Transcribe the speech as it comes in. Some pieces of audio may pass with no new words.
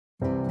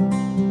So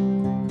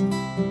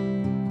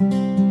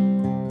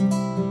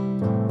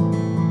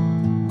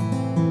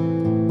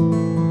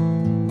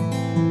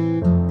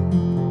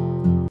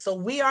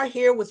we are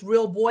here with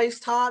Real Boys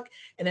Talk,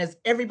 and as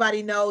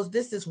everybody knows,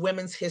 this is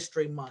Women's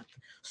History Month.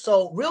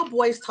 So Real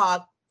Boys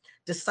Talk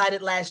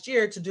decided last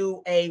year to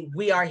do a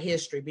We Are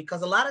History,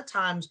 because a lot of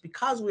times,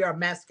 because we are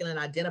masculine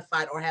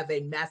identified or have a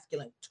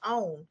masculine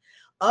tone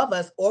of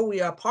us, or we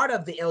are part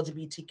of the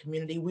LGBT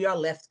community, we are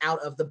left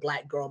out of the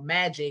Black girl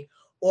magic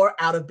or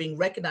out of being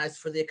recognized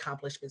for the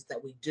accomplishments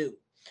that we do.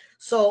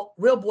 So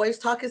Real Boys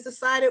Talk has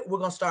decided we're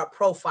going to start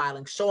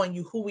profiling, showing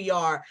you who we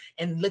are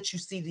and let you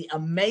see the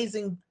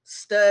amazing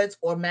studs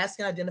or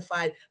masculine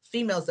identified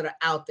females that are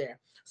out there.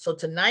 So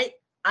tonight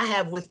I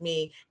have with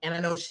me, and I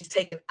know she's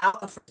taken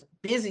out of her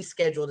busy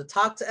schedule to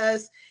talk to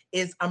us,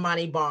 is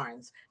IMANI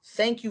Barnes.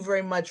 Thank you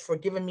very much for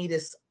giving me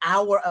this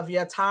hour of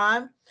your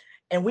time.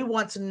 And we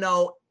want to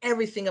know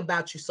everything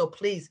about you. So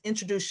please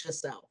introduce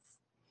yourself.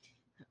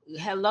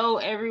 Hello,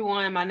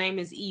 everyone. My name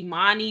is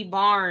IMANI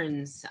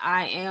Barnes.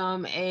 I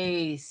am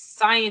a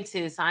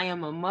scientist. I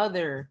am a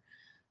mother.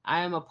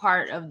 I am a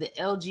part of the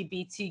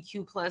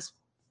LGBTQ plus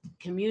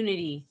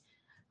community.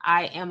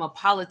 I am a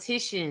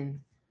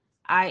politician.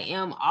 I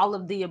am all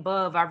of the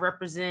above. I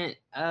represent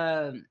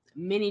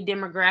many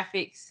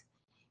demographics,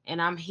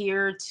 and I'm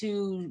here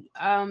to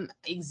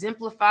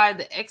exemplify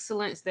the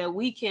excellence that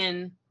we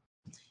can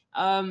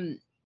um,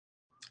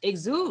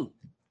 exude.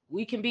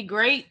 We can be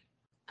great.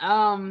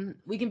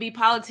 We can be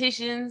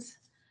politicians.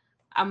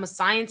 I'm a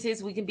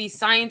scientist. We can be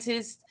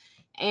scientists.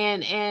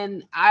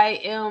 And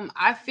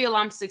I feel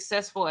I'm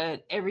successful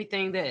at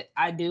everything that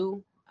I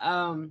do.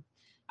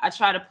 I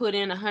try to put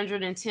in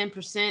 110%,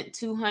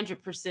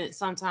 200%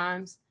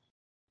 sometimes.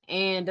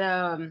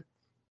 And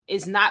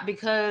it's not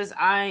because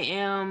I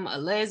am a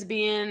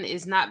lesbian,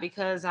 it's not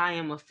because I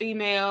am a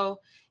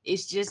female,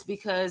 it's just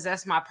because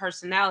that's my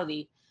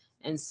personality.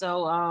 And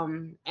so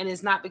and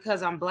it's not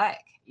because I'm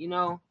black, you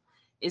know.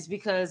 It's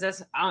because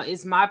that's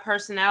it's my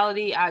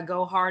personality. I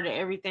go hard at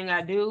everything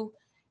I do,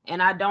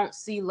 and I don't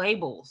see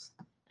labels.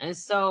 And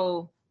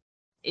so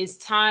it's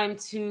time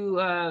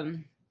to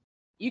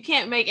you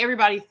can't make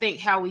everybody think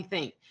how we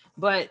think,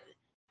 but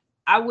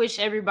I wish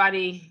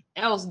everybody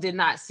else did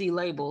not see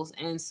labels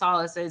and saw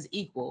us as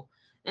equal.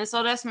 And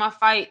so that's my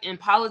fight in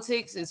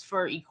politics, is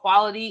for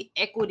equality,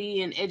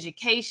 equity in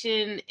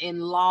education,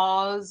 in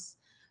laws,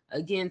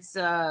 against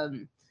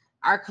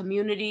our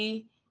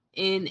community,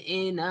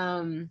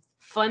 in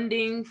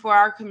funding for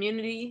our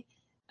community.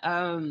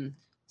 Um,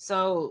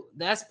 so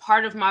that's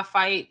part of my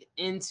fight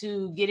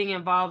into getting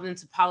involved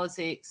into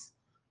politics,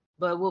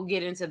 but we'll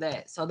get into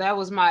that. So that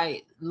was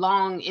my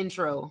long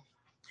intro.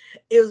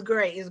 It was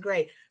great. It's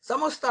great. So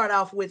I'm gonna start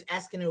off with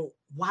asking you,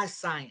 why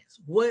science?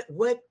 What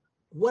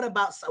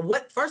about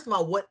what? First of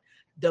all, what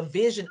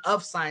division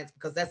of science?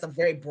 Because that's a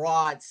very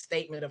broad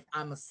statement of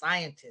I'm a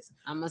scientist.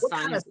 I'm a What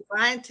kind of scientist.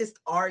 scientist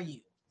are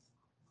you?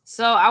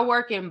 So I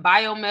work in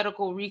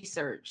biomedical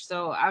research.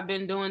 So I've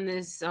been doing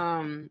this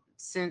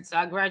since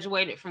I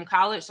graduated from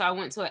college. So I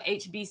went to a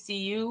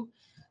HBCU.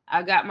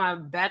 I got my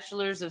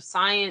bachelor's of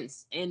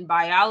science in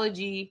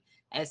biology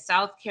at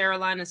South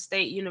Carolina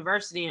State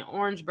University in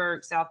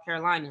Orangeburg, South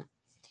Carolina.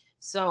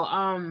 So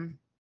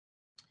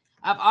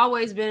I've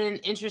always been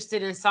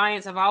interested in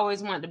science. I've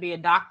always wanted to be a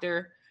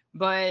doctor,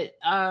 but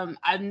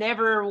I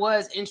never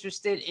was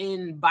interested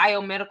in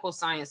biomedical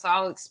science. So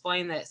I'll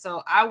explain that.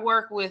 So I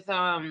work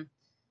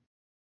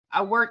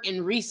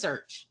in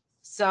research. Okay.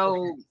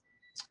 So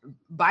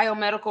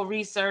biomedical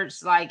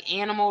research, like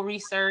animal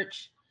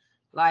research,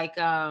 like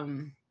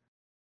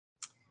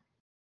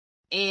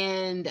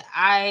and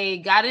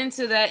I got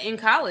into that in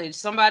college.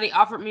 Somebody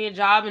offered me a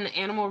job in the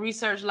animal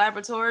research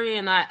laboratory,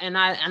 and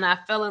I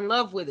fell in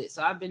love with it.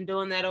 So I've been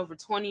doing that over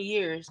 20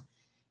 years,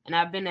 and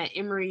I've been at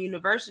Emory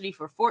University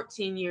for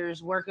 14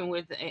 years working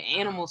with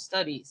animal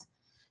studies.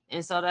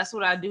 And so that's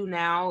what I do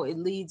now. It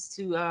leads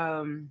to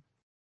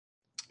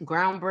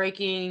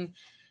groundbreaking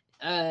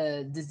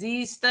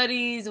disease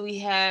studies. We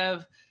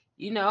have,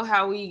 you know,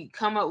 how we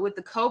come up with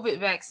the COVID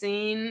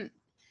vaccine.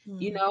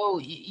 You Mhm. know,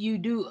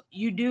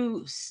 you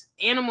do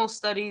animal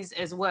studies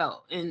as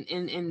well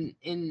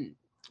in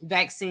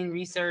vaccine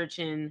research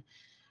and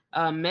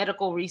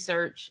medical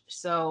research.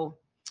 So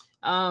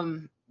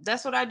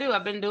that's what I do.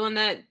 I've been doing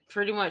that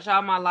pretty much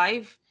all my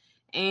life.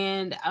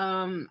 And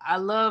I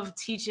love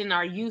teaching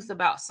our youth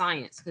about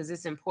science because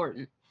it's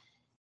important.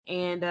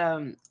 And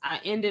I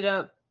ended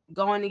up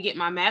going to get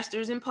my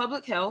master's in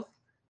public health.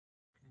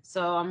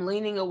 So I'm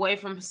leaning away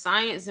from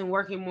science and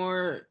working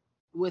more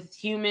with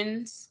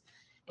humans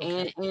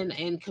Okay.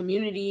 and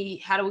community.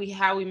 How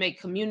we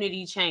make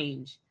community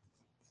change.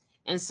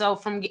 And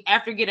so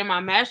after getting my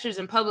master's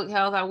in public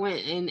health, I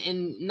went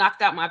and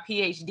knocked out my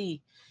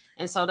PhD.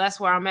 And so that's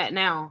where I'm at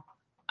now.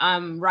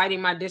 I'm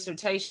writing my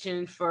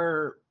dissertation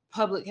for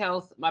public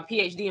health, my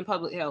PhD in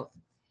public health.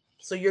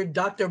 So you're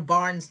Dr.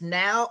 Barnes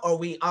now, or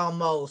we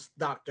almost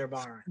Dr.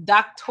 Barnes?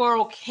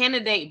 Doctoral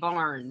candidate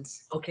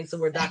Barnes. Okay, so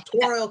we're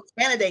doctoral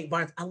candidate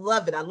Barnes. I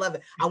love it. I love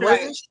it. I Right.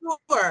 wasn't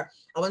sure.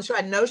 I wasn't sure.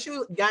 I know she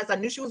was, guys, I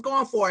knew she was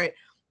going for it,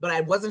 but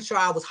I wasn't sure.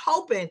 I was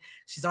hoping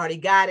she's already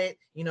got it.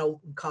 You know,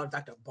 we call it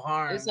Dr. It's a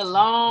Barnes.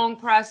 long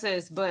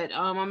process, but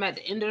I'm at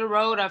the end of the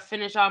road. I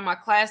finished all my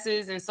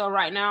classes, and so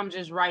right now I'm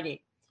just writing.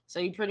 So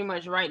you pretty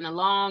much writing a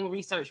long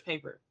research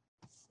paper.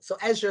 So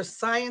as your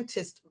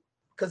scientist,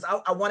 because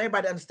I want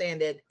everybody to understand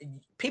that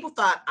people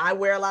thought I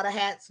wear a lot of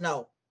hats.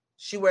 No,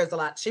 she wears a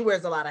lot. She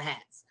wears a lot of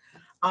hats.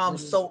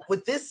 So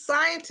with this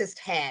scientist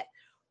hat,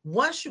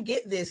 once you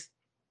get this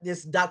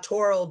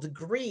doctoral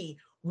degree,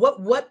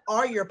 what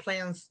are your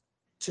plans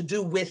to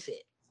do with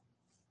it?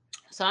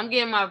 So I'm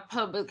getting my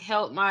public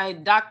health, my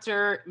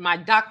doctorate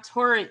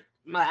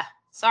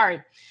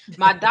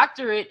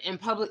in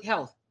public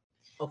health.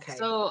 Okay.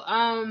 So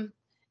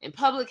in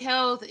public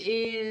health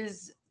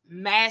is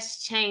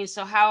mass change.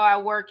 So how I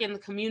work in the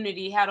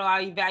community, how do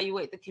I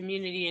evaluate the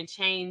community and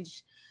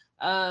change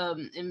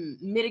and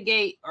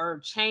mitigate or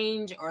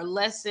change or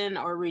lessen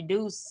or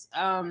reduce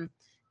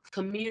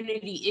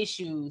community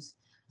issues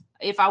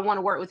if I want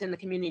to work within the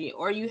community.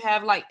 Or you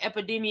have like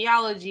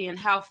epidemiology and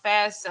how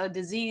fast a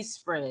disease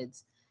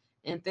spreads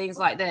and things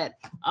like that.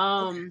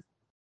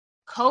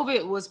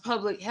 COVID was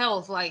public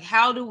health. Like,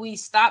 how do we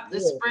stop the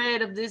Cool.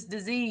 spread of this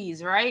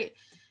disease, right?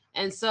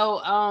 And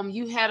so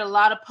you had a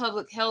lot of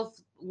public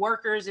health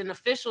workers and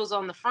officials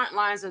on the front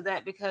lines of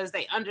that because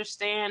they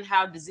understand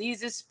how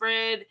diseases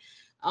spread.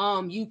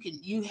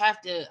 You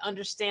have to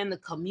understand the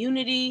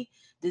community.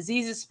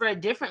 Diseases spread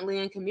differently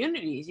in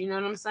communities. You know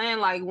what I'm saying?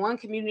 Like one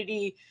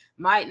community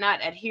might not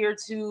adhere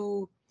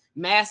to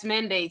mass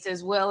mandates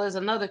as well as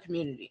another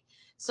community.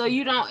 So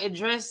you don't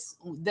address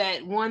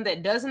that one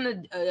that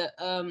doesn't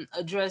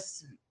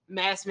address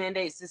mass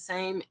mandates the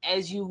same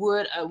as you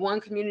would one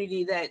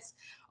community that's,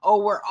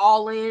 oh, we're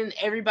all in,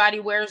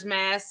 everybody wears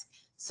masks.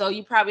 So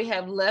you probably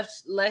have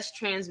less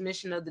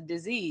transmission of the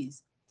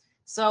disease.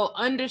 So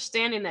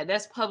understanding that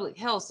that's public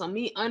health. So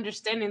me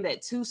understanding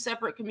that two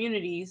separate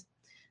communities,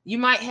 you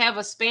might have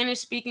a Spanish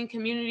speaking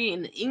community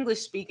and an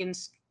English speaking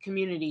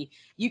community.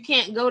 You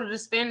can't go to the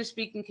Spanish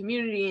speaking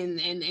community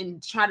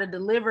and try to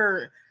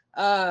deliver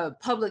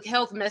public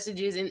health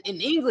messages in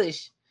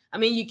English. I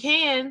mean, you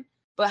can,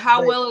 but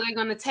how But well are they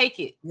going to take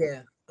it?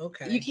 yeah, You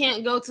okay.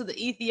 can't go to the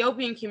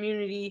Ethiopian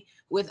community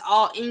with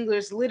all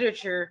English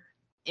literature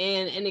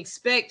and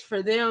expect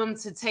for them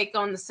to take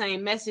on the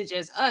same message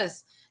as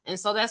us. And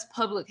so that's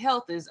public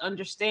health, is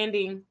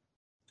understanding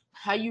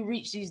how you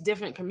reach these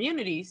different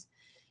communities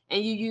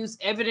and you use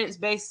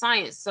evidence-based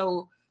science.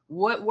 So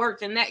what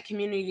worked in that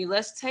community,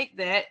 let's take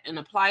that and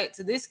apply it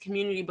to this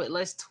community, but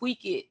let's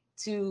tweak it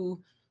to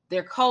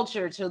their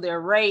culture, to their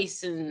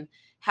race, and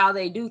how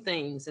they do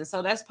things. And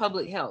so that's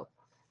public health.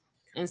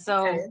 And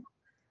so Okay.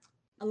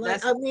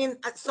 that's I mean,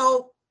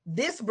 so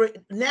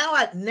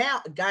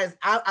now, guys,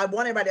 I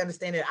want everybody to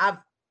understand that I've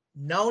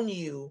known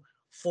you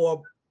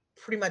for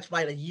pretty much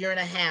like a year and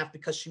a half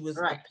because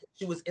right.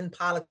 she was in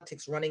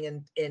politics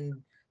running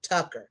in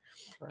Tucker,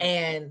 Right.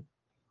 and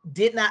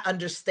did not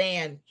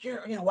understand,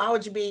 why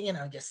would you be, you're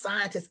a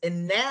scientist.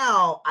 And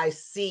now I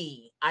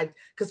see,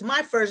 because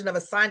my version of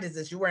a scientist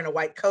is you're wearing a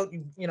white coat,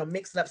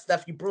 mixing up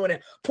stuff, you brewing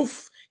it,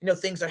 poof,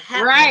 things are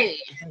happening. Right.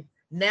 And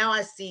now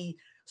I see.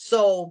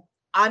 So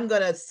I'm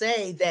going to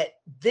say that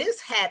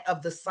this hat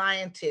of the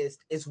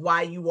scientist is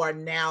why you are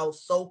now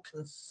so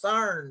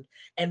concerned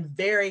and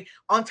very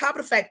on top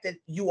of the fact that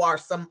you are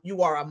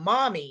a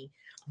mommy.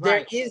 There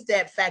Right. is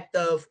that fact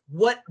of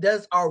what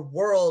does our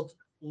world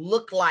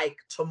look like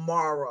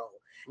tomorrow,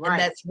 and Right.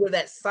 that's where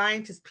that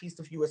scientist piece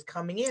of you is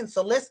coming in.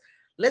 So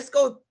let's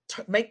go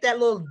make that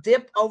little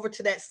dip over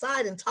to that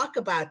side and talk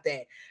about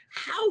that.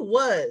 How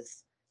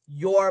was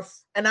your,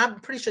 and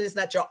I'm pretty sure it's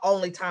not your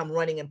only time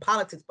running in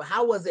politics, but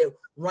how was it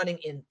running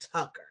in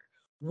Tucker?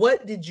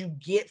 What did you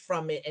get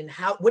from it, and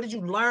what did you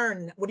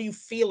learn? What do you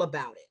feel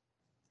about it?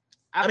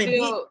 I I mean,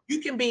 feel you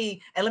can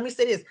be, and let me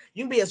say this,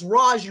 you can be as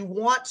raw as you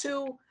want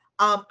to.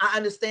 I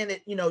understand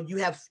that,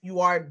 you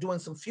are doing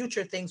some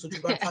future things, which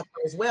we're going to talk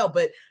about as well,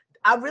 but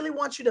I really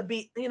want you to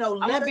be, I'm let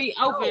gonna us be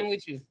know. open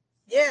with you.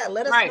 Yeah,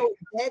 let us Right. know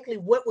exactly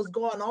what was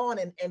going on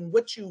and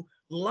what you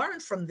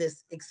learned from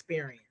this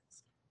experience.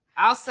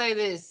 I'll say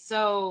this.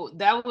 So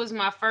that was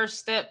my first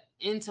step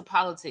into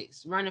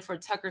politics, running for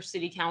Tucker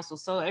City Council.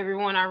 So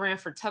everyone, I ran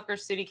for Tucker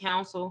City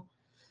Council.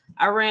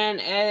 I ran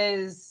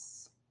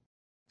as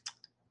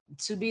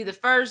to be the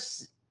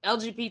first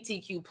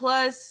LGBTQ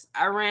plus.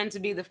 I ran to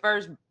be the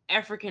first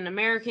African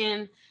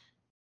American,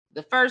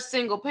 the first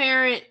single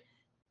parent,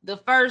 the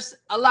first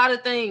a lot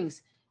of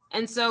things.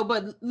 And so,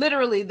 but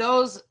literally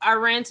those I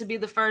ran to be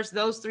the first,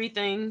 those three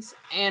things.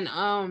 And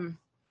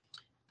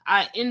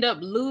I end up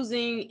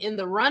losing in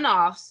the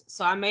runoffs.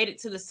 So I made it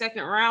to the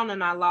second round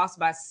and I lost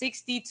by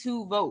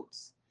 62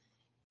 votes.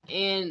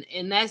 And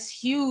that's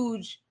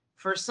huge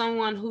for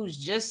someone who's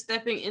just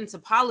stepping into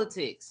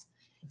politics.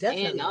 And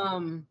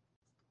Definitely.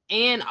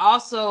 and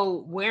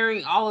also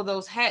wearing all of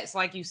those hats,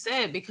 like you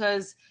said,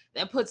 because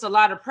that puts a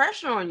lot of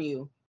pressure on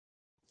you.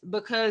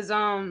 Because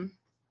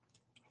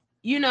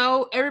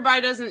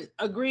everybody doesn't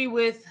agree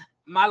with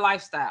my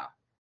lifestyle.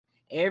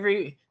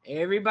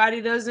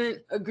 Everybody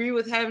doesn't agree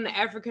with having the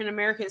African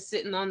American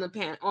sitting on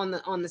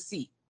the on the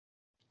seat.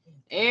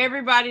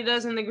 Everybody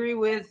doesn't agree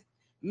with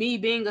me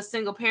being a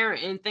single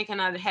parent and thinking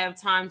I'd have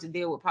time to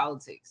deal with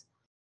politics.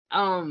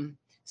 Um,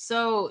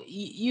 so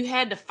you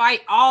had to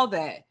fight all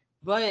that,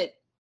 but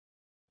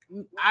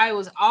I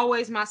was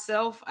always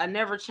myself. I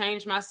never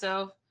changed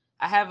myself.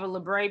 I have a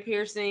labrae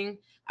piercing.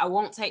 I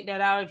won't take that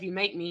out if you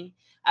make me.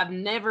 I've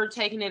never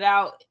taken it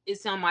out.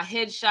 It's on my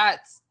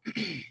headshots.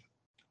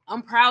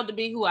 I'm proud to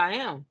be who I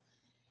am.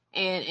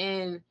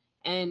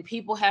 And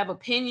people have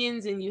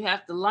opinions, and you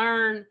have to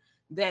learn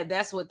that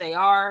that's what they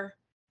are,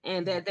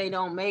 and that they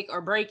don't make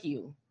or break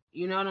you.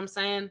 You know what I'm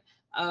saying?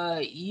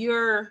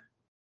 You're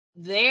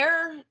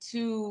there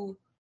to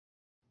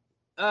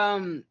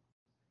um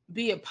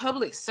be a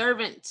public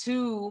servant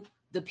to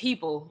the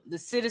people, the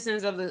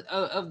citizens of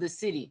the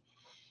city.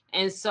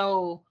 And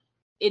so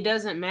it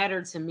doesn't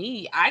matter to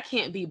me. I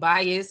can't be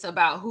biased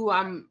about who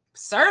I'm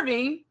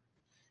serving.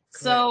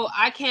 Correct. So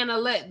I can't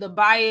let the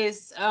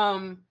bias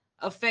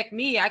affect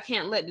me. I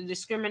can't let the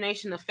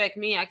discrimination affect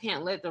me. I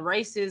can't let the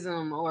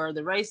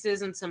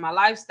racism to my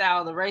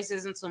lifestyle, the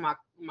racism to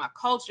my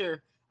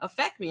culture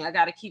affect me. I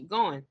got to keep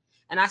going.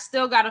 And I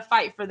still got to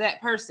fight for that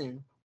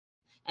person.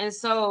 And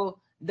so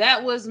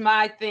that was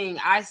my thing.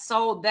 I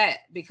sold that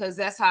because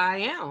that's how I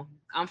am.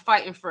 I'm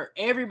fighting for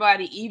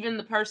everybody, even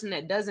the person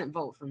that doesn't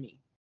vote for me.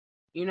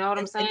 You know what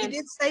I'm And you saying?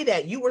 did say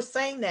that. You were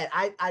saying that.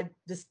 I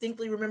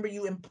distinctly remember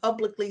you in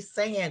publicly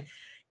saying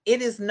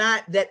it is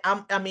not that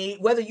I mean,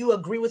 whether you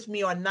agree with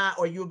me or not,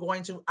 or you're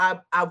going to,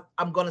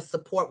 I'm going to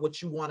support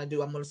what you want to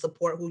do. I'm going to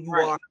support who you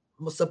Right. are.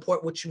 I'm going to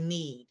support what you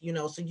need, you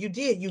know. So you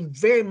did, you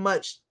very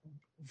much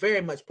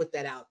put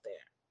that out there.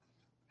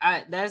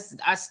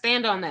 I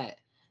stand on that.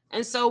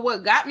 And so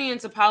what got me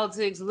into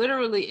politics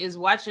literally is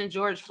watching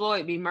George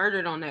Floyd be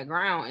murdered on that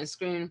ground and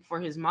screaming for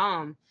his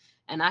mom.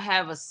 And I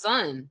have a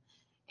son,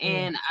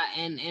 Mm,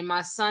 and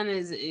my son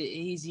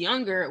he's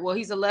younger. Well,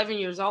 he's 11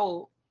 years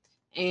old.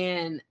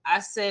 And I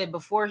said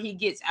before he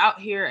gets out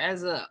here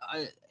as at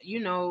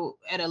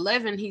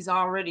 11 he's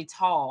already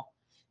tall,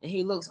 and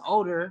he looks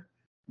older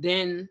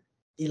than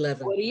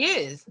 11. what he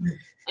is.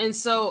 And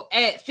so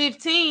at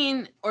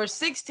 15 or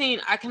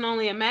 16, I can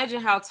only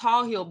imagine how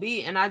tall he'll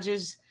be. And I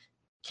just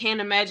can't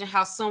imagine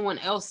how someone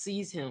else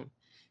sees him.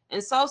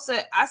 And so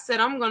I said,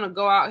 I'm going to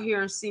go out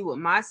here and see what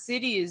my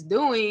city is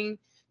doing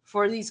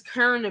for these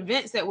current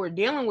events that we're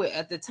dealing with.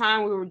 At the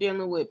time, we were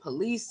dealing with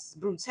police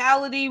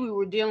brutality. We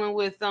were dealing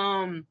with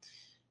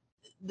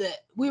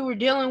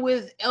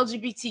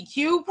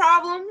LGBTQ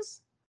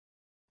problems,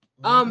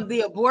 Mhm.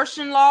 the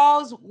abortion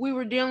laws. We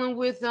were dealing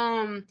with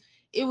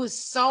it was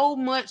so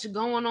much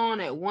going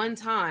on at one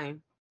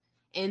time.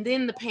 And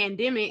then the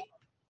pandemic,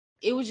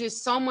 it was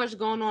just so much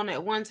going on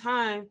at one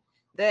time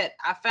that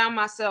I found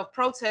myself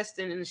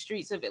protesting in the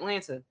streets of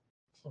Atlanta.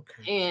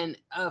 Okay. And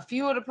a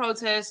few of the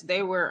protests,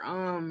 they were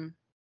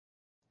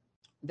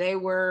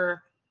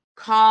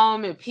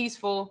calm and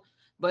peaceful.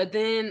 But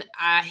then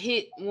I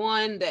hit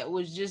one that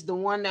was just the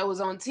one that was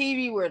on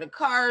TV where the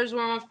cars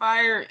were on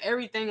fire and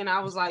everything. And I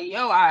was like,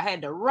 yo, I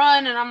had to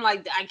run. And I'm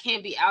like, I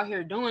can't be out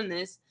here doing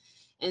this.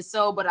 And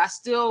so, but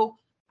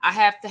I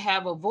have to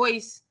have a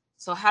voice.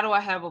 So how do I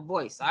have a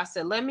voice? So I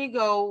said, let me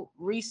go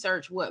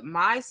research what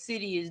my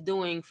city is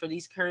doing for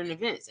these current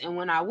events. And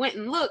when I went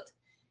and looked,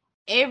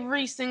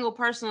 every single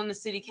person on the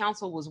city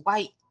council was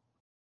white,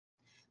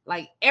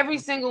 like every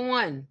single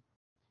one.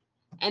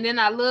 And then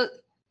I looked,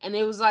 and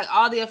it was like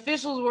all the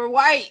officials were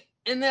white.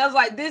 And then I was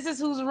like, this is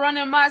who's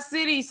running my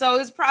city. So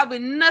it's probably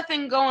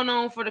nothing going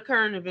on for the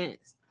current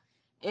events.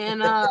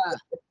 And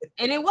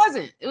and it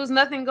wasn't. It was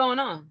nothing going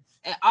on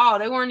at all.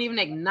 They weren't even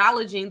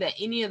acknowledging that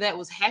any of that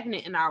was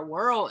happening in our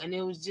world. And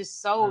it was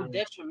just so Wow.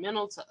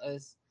 detrimental to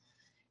us.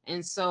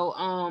 And so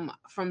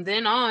from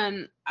then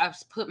on, I've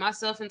put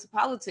myself into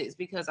politics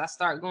because I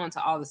start going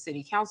to all the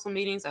city council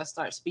meetings. I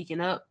start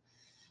speaking up.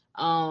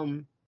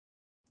 Um,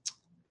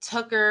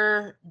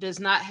 Tucker does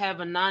not have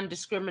a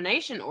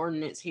non-discrimination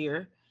ordinance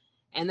here,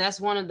 and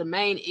that's one of the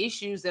main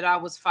issues that I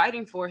was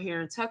fighting for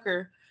here in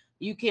Tucker.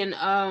 You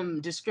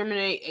can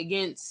discriminate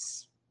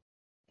against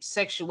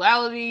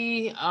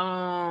sexuality.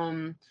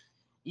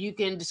 You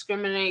can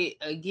discriminate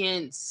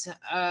against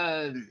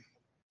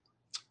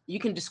you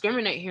can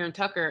discriminate here in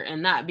Tucker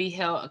and not be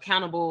held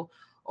accountable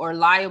or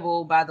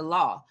liable by the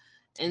law.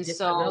 And Did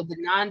not know so the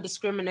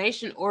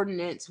non-discrimination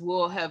ordinance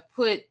will have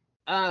put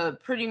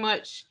pretty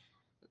much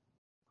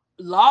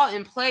law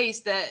in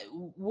place that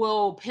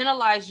will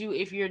penalize you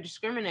if you're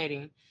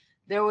discriminating.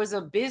 There was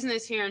a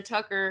business here in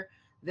Tucker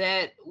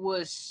that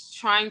was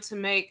trying to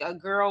make a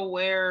girl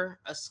wear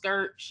a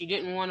skirt. She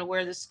didn't want to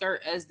wear the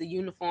skirt as the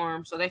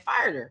uniform, so they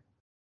fired her.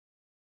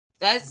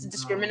 That's that. Wow.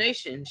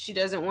 discrimination. She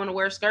doesn't want to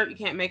wear a skirt. You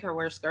can't make her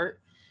wear a skirt.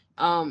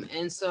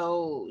 And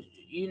so,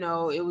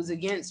 it was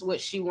against what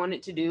she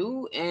wanted to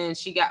do, and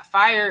she got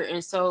fired.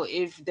 And so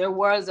if there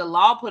was a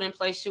law put in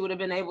place, she would have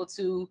been able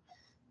to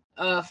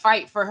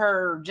fight for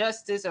her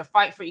justice or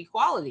fight for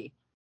equality,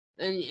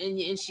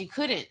 and she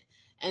couldn't.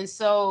 And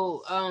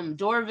so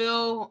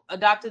Dorville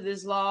adopted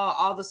this law.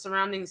 All the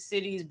surrounding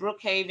cities,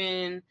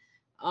 Brookhaven,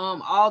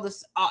 all the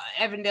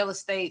Avondale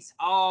estates,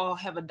 all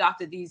have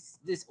adopted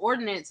this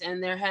ordinance,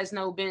 and there has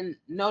been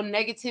no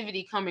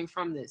negativity coming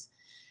from this.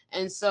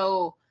 And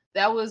so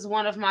that was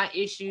one of my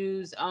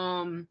issues.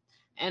 And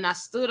I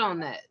stood on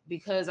that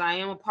because I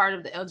am a part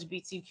of the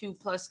LGBTQ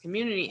plus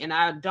community, and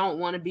I don't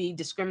want to be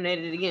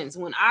discriminated against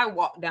when I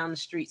walk down the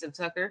streets of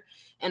Tucker.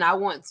 And I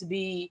want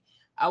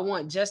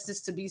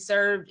justice to be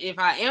served if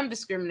I am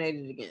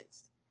discriminated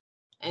against.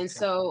 And Okay.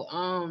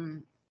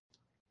 so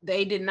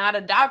they did not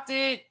adopt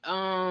it.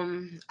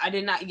 I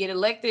did not get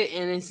elected,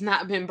 and it's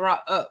not been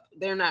brought up.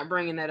 They're not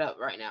bringing that up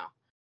right now.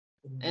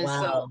 And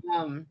so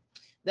Wow.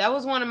 that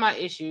was one of my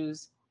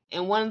issues,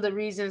 and one of the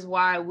reasons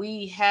why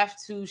we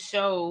have to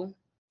show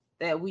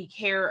that we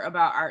care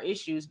about our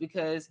issues,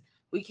 because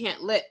we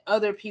can't let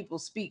other people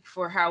speak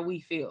for how we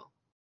feel,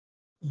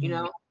 you Mhm.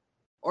 know,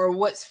 or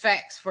what's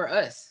facts for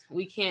us.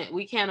 We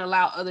can't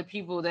allow other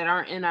people that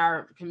aren't in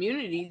our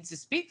community to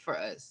speak for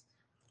us.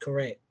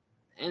 Correct.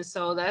 And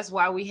so that's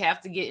why we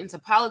have to get into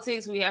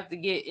politics. We have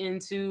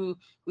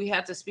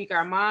to speak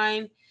our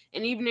mind.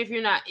 And even if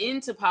you're not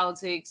into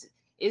politics,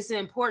 it's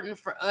important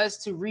for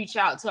us to reach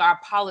out to our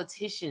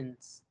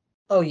politicians.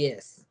 Oh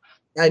yes,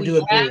 I We do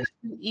have agree.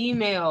 to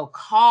email,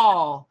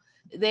 call.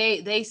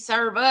 They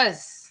serve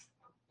us.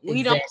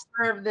 We don't Exactly.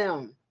 serve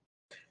them.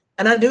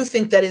 And I do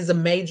think that is a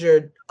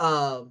major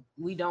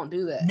We don't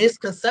do that.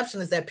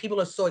 misconception, is that people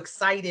are so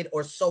excited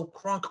or so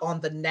crunk on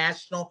the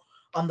national,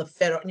 on the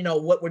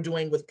federal, what we're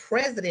doing with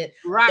president,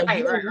 Right, that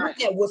we right, don't look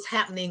right. at what's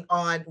happening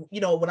on,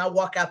 when I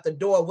walk out the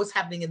door, what's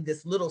happening in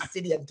this little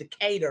city of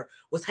Decatur,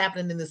 what's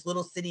happening in this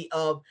little city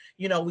of,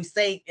 we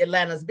say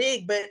Atlanta's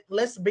big, but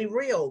let's be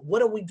real.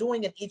 What are we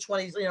doing in each one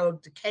of these,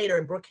 Decatur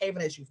and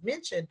Brookhaven, as you've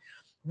mentioned?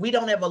 We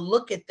don't ever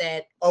look at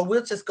that, or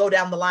we'll just go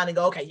down the line and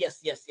go, okay, yes,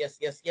 yes, yes,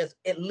 yes, yes.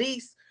 At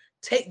least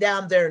take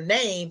down their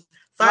name,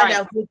 find Right,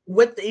 out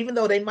even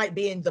though they might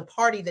be in the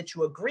party that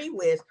you agree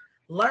with,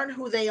 learn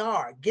who they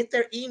are, get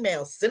their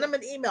email, send them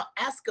an email,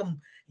 ask them,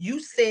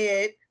 you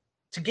said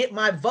to get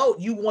my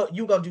vote, you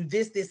gonna do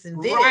this, this, and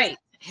this, right.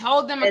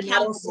 Hold them and I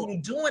don't see accountable.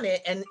 you doing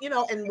it. And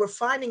and we're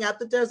finding out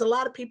that there's a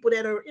lot of people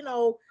that are,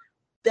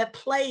 that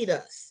played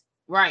us.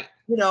 Right,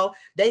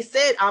 They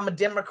said, I'm a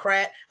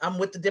Democrat, I'm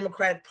with the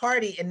Democratic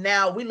Party, and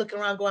now we look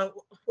around going,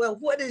 well,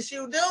 what is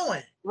you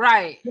doing?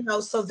 right.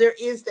 So there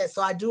is that.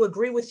 So I do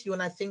agree with you,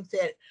 and I think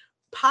that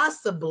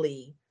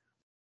possibly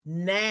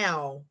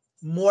now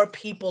more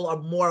people are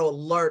more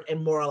alert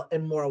and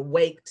more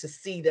awake to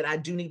see that I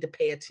do need to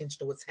pay attention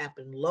to what's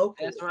happening That's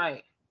locally.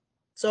 right.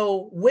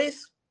 So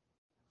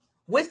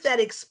with that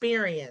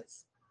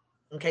experience,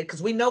 okay,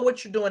 because we know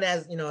what you're doing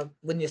as,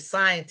 when you're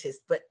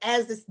scientist, but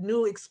as this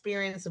new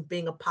experience of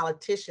being a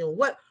politician,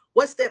 what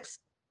steps,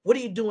 what are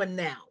you doing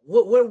now?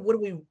 What are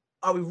we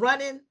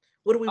running?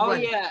 What are we Oh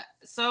running? yeah.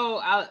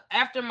 So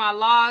after my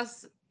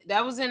loss,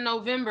 that was in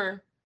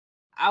November.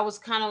 I was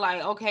kind of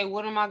like, okay,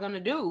 what am I gonna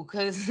do?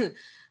 Because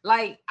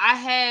like I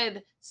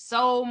had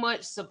so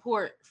much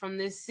support from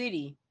this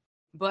city,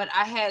 but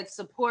I had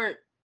support,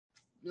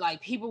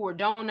 like people were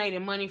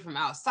donating money from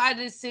outside of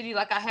the city.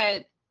 Like I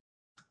had,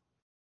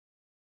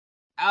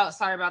 oh,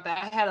 sorry about that.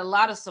 I had a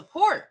lot of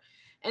support.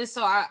 And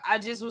so I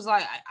just was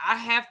like, I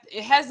have,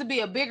 it has to be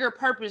a bigger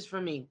purpose for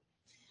me.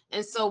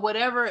 And so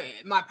whatever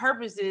my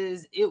purpose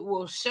is, it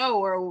will show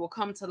or it will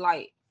come to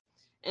light.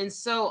 And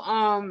so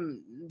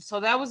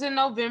that was in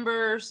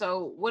November.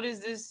 So what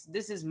is this?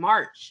 This is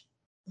March.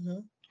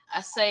 Mhm.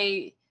 I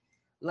say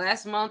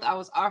last month I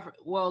was offered,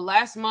 well,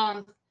 last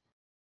month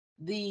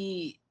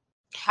the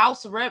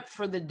house rep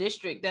for the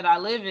district that I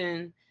live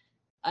in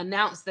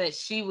announced that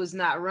she was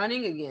not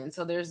running again.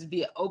 So there's to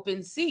be an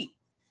open seat.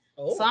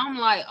 So Oh, I'm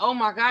like, oh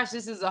my gosh,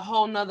 this is a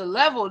whole nother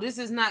level. This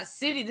is not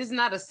city. This is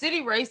not a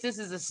city race. This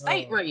is a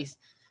state oh, race.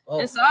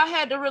 And oh, so I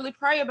had to really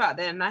pray about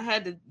that. And I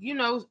had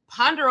to,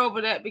 ponder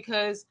over that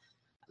because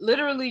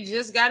literally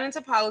just got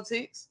into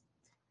politics.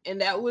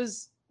 And that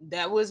was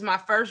my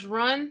first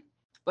run,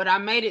 but I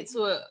made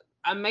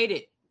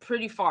it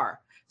pretty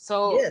far.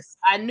 So yes.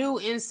 I knew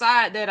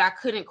inside that I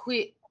couldn't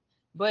quit,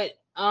 but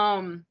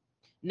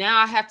now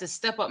I have to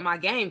step up my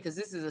game because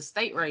this is a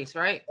state race,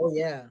 right? Oh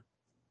yeah.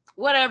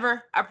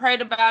 Whatever. I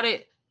prayed about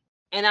it,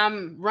 and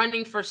I'm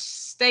running for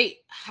state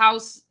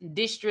house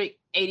district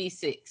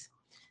 86.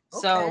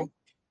 Okay.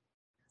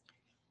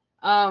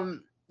 So,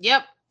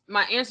 yep,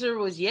 my answer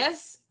was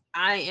yes.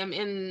 I am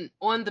in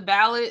on the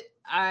ballot.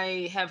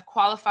 I have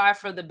qualified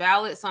for the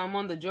ballot, so I'm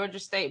on the Georgia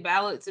state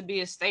ballot to be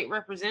a state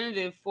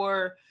representative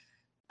for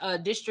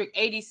District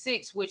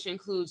 86, which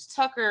includes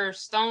Tucker,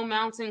 Stone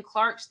Mountain,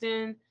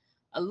 Clarkston,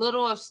 a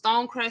little of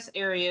Stonecrest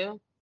area,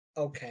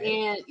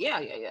 Okay. and yeah,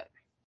 yeah, yeah.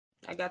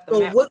 I got the So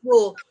map. what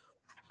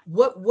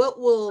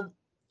will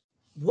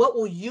what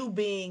will you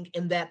being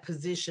in that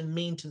position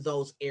mean to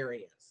those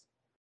areas?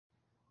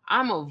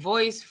 I'm a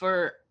voice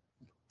for,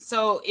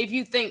 so if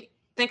you think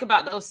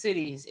about those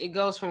cities, it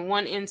goes from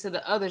one end to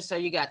the other. So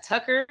you got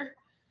Tucker,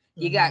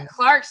 you got Hmm.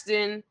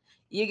 Clarkston,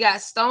 you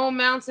got Stone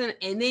Mountain,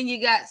 and then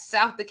you got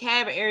South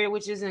DeKalb area,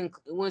 which is in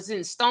was in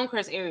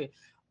Stonecrest area.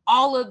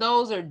 All of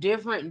those are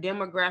different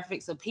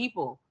demographics of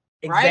people,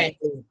 right?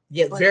 Exactly.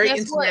 Yeah, But very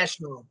guess what?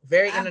 international.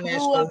 Very I grew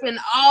international. up in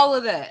all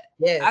of that.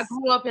 I Yes.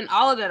 grew up in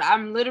all of that.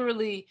 I'm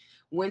literally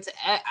went to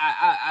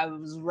I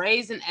was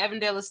raised in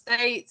Avondale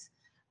Estates.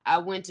 I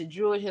went to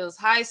Druid Hills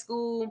High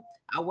School.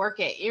 I work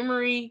at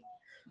Emory,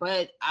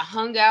 but I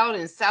hung out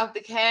in South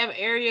DeKalb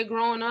area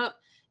growing up.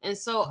 And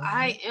so Mhm.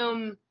 I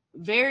am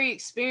very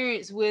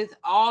experienced with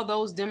all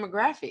those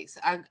demographics.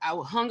 I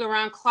hung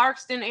around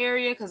Clarkston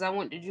area because I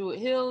went to Druid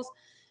Hills.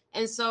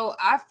 And so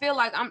I feel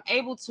like I'm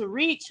able to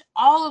reach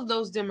all of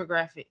those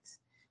demographics.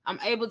 I'm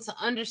able to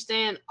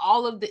understand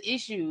all of the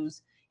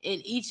issues in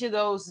each of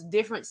those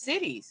different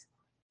cities.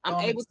 I'm Oh,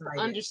 I'm able to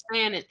excited.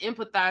 understand and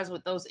empathize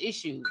with those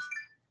issues.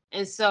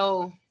 And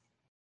so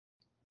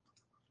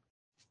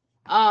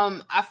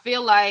I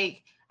feel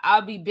like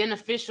I'll be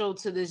beneficial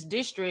to this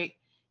district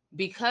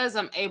because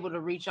I'm able to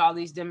reach all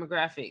these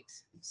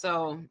demographics.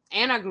 So,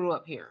 and I grew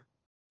up here.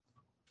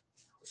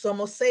 So I'm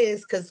gonna say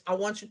this because I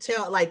want you to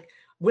tell, like,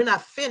 we're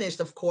not finished,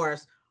 of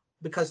course,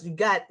 because you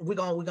got we're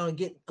gonna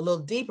get a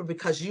little deeper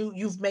because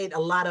you've made a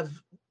lot of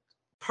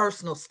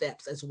personal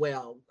steps as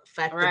well. The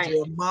fact that Right.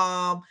 you're a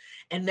mom,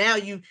 and now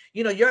you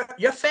know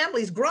your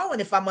family's growing,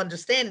 if I'm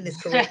understanding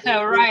this correctly.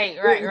 Right,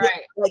 right,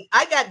 right. Like,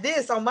 I got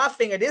this on my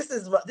finger. This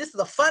is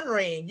a fun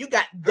ring. You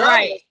got double.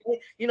 Right.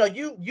 You know,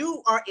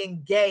 you are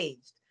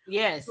engaged.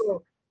 Yes.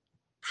 So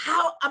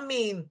how, I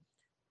mean,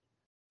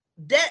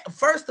 that,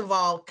 first of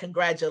all,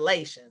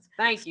 congratulations.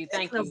 Thank you.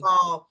 Thank Second of you.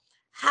 all,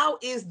 how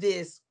is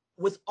this,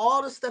 with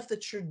all the stuff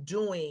that you're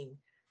doing,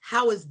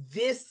 how is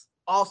this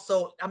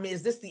also, I mean,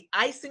 is this the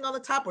icing on the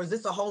top, or is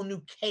this a whole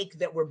new cake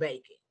that we're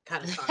baking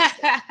kind of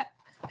concept?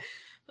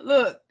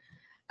 Look,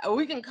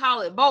 we can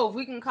call it both.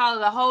 We can call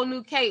it a whole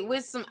new cake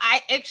with some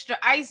extra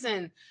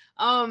icing.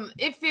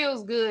 It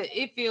feels good.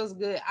 It feels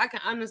good. I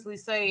can honestly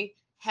say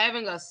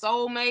having a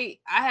soulmate.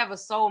 I have a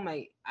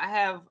soulmate.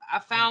 I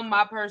found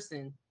my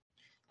person,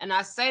 and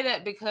I say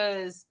that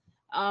because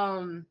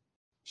um,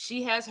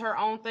 she has her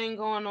own thing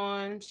going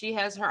on. She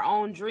has her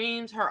own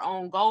dreams, her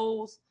own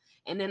goals,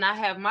 and then I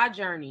have my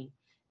journey.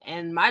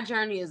 And my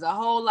journey is a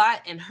whole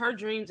lot, and her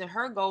dreams and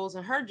her goals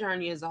and her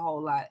journey is a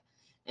whole lot.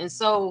 And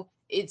so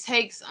it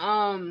takes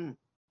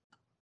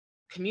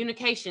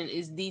communication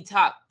is the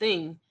top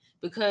thing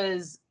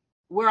because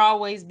we're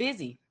always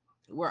busy.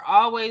 We're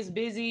always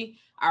busy.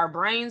 Our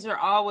brains are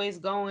always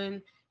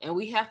going, and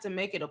we have to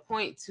make it a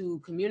point to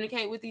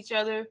communicate with each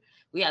other.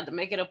 We have to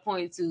make it a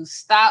point to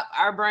stop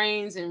our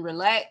brains and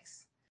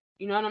relax.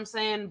 You know what I'm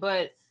saying?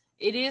 But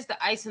it is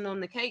the icing on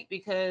the cake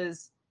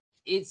because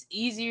it's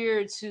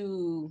easier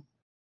to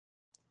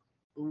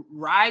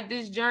ride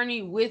this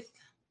journey with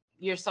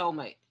your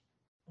soulmate.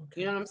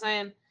 You know Okay. what I'm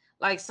saying?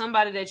 Like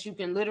somebody that you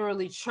can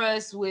literally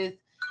trust with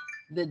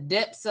the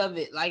depths of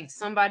it, like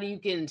somebody you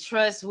can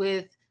trust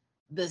with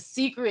the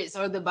secrets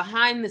or the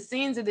behind the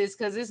scenes of this,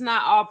 because it's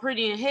not all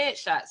pretty in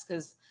headshots.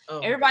 Because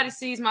Oh, everybody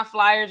sees my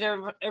flyers,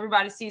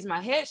 everybody sees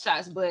my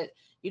headshots, but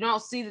you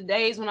don't see the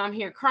days when I'm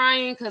here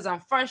crying because I'm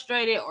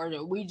frustrated or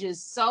that we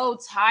just so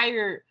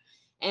tired.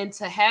 And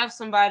to have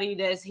somebody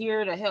that's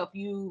here to help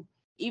you,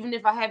 even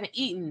if I haven't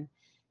eaten,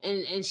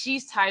 and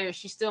she's tired,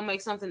 she still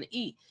makes something to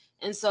eat.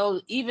 And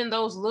so even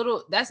those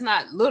little, that's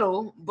not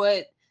little,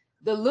 but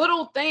the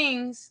little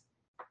things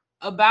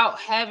about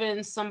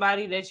having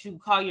somebody that you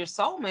call your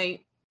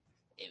soulmate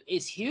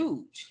is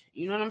huge.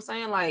 You know what I'm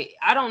saying? Like,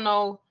 I don't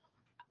know.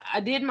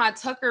 I did my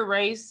Tucker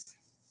race,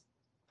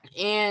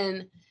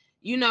 and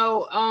we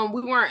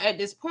weren't at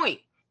this point.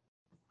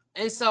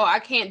 And so I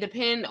can't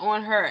depend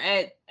on her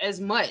at as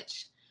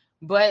much.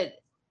 But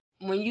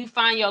when you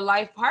find your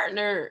life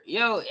partner,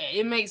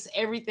 it makes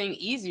everything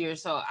easier.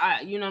 So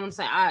you know what I'm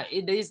saying?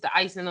 It is the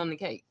icing on the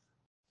cake.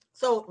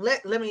 so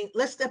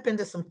let's step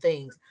into some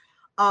things,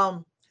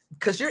 um,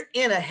 because you're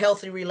in a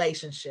healthy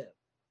relationship,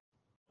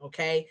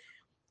 okay?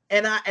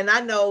 And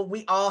I know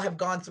we all have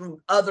gone through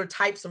other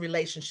types of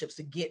relationships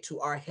to get to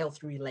our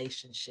healthy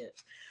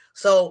relationships.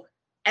 So,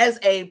 as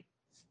a,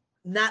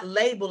 not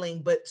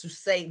labeling, but to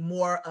say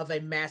more of a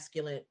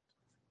masculine,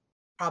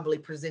 probably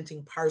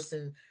presenting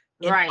person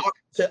in Right.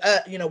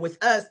 to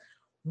with us,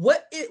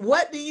 what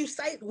do you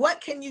say? What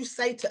can you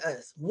say to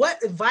us?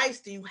 What advice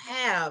do you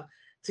have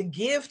to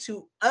give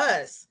to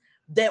us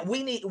that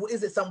we need?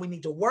 Is it something we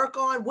need to work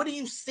on? What are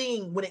you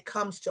seeing when it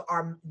comes to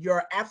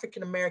your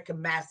African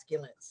American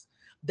masculines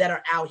that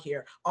are out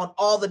here on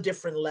all the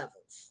different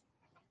levels?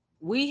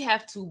 We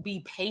have to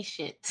be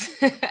patient.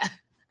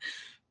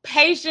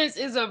 Patience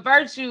is a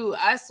virtue.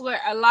 I swear,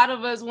 a lot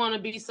of us want to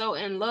be so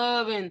in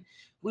love and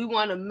we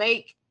want to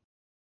make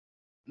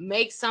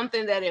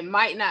something that it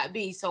might not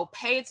be. So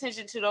pay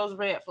attention to those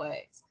red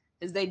flags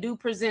because they do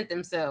present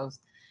themselves.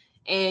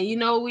 And you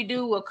know what we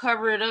do? We'll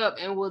cover it up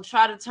and we'll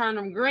try to turn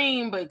them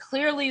green, but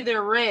clearly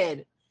they're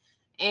red.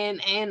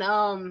 And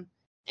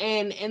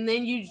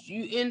then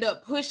you end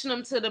up pushing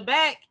them to the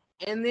back,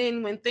 and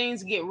then when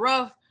things get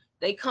rough,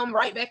 they come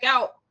right back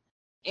out,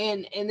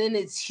 and then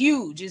it's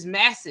huge, it's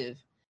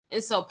massive.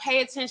 And so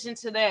pay attention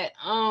to that.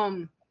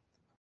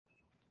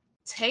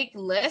 Take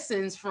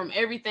lessons from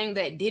everything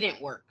that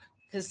didn't work,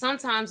 because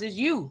sometimes it's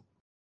you.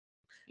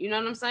 You know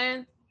what I'm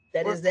saying?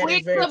 We're That is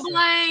quick very to true.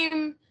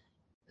 blame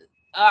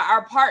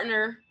our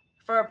partner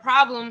for a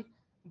problem,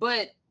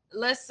 but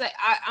let's say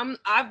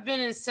I've been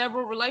in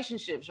several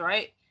relationships,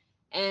 right?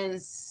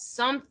 And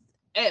some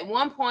at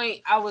one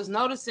point I was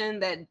noticing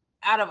that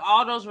out of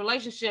all those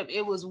relationships,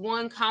 it was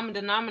one common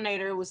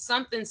denominator. It was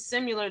something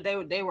similar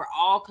they were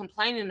all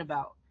complaining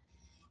about.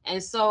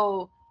 And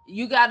so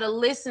you got to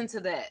listen to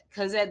that,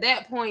 because at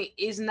that point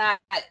is not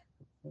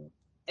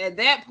at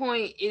that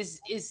point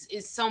is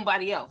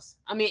somebody else.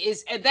 I mean,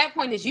 it's at that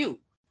point is you.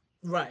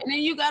 Right. And then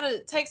you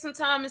gotta take some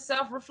time and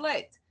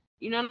self-reflect.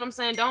 You know what I'm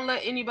saying? Don't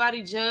let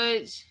anybody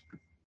judge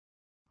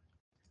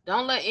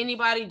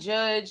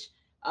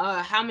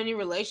how many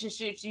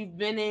relationships you've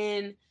been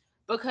in,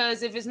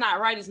 because if it's not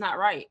right, it's not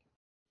right.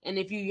 And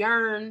if you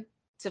yearn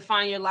to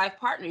find your life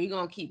partner, you're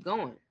gonna keep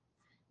going.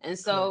 And Correct.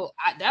 so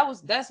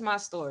that's my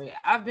story.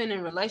 I've been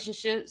in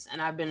relationships,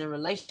 and I've been in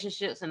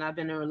relationships, and I've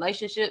been in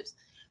relationships,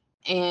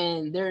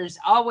 and there's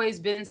always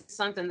been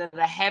something that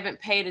I haven't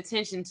paid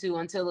attention to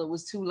until it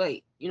was too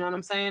late. You know what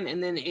I'm saying?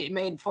 And then it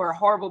made for a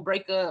horrible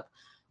breakup,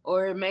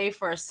 or it made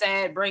for a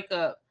sad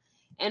breakup.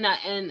 And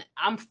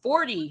I'm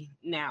 40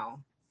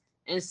 now.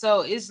 And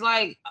so it's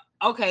like,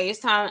 okay, it's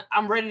time.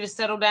 I'm ready to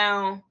settle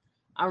down.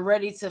 I'm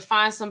ready to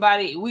find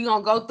somebody. We're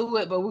going to go through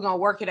it, but we're going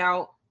to work it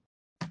out.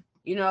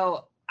 You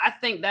know, I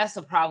think that's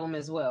a problem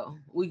as well.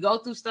 We go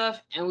through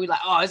stuff and we like,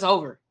 oh, it's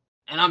over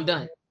and I'm Mhm.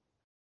 done.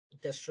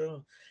 That's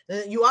true.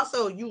 Then you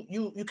also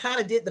you kind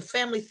of did the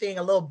family thing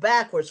a little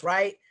backwards,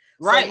 right?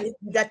 So Right.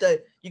 you got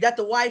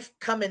the wife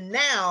coming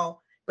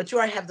now, but you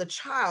already have the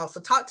child. So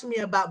talk to me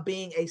about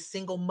being a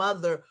single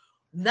mother,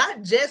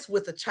 not just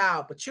with a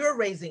child, but you're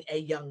raising a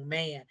young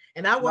man.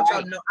 And I want y'all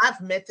Right. to know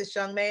I've met this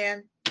young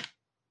man.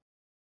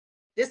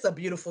 This is a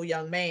beautiful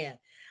young man.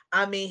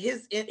 I mean,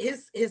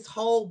 his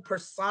whole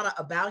persona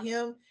about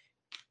him,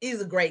 he's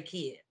a great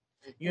kid.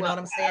 You know Well, what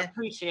I'm I saying?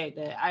 appreciate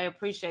that. I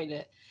appreciate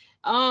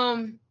that.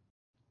 Um,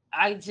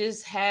 I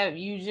just have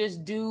you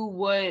just do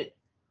what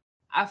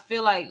I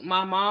feel like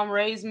my mom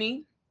raised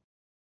me.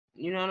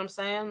 You know what I'm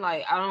saying?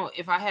 Like, I don't,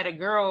 if I had a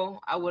girl,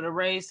 I would have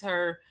raised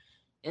her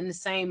in the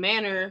same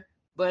manner,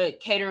 but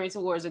catering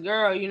towards a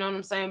girl, you know what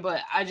I'm saying?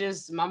 But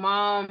my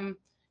mom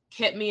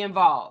kept me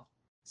involved.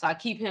 So I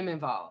keep him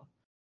involved.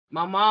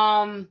 My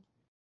mom,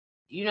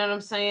 you know what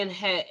I'm saying,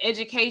 had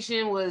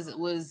education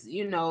was,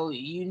 you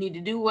need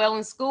to do well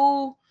in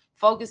school,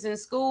 focus in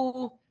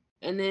school,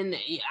 and then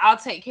I'll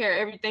take care of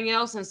everything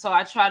else. And so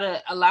I try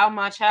to allow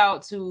my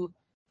child to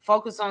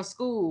focus on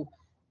school.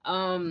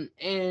 And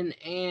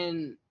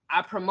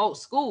I promote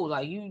school.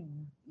 Like, you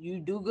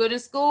do good in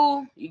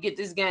school, you get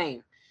this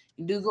game.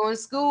 You do go in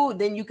school,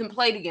 then you can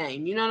play the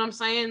game. You know what I'm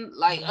saying?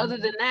 Like, other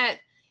Mhm. than that,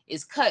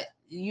 it's cut.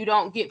 You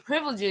don't get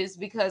privileges,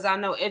 because I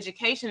know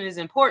education is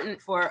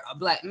important for a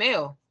black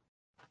male.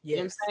 You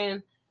know what Yes. I'm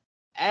saying?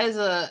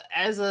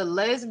 As a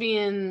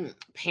lesbian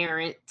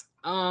parent,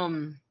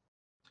 um,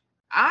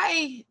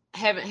 I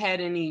haven't had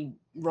any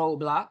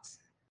roadblocks.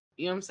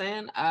 You know what I'm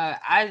saying?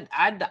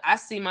 I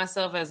see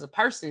myself as a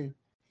person,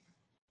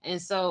 and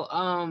so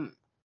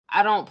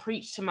I don't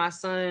preach to my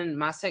son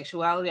my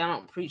sexuality. I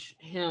don't preach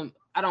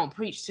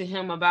to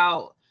him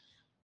about,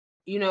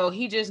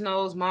 he just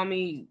knows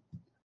mommy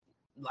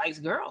likes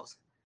girls.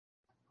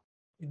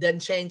 It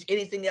doesn't change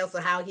anything else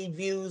of how he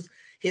views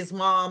his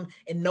mom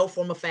in no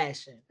form of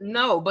fashion.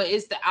 No, but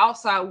it's the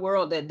outside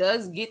world that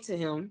does get to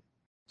him.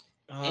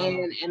 Oh,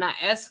 And I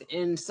ask,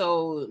 and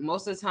so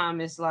most of the time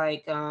it's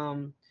like,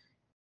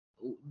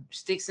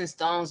 sticks and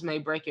stones may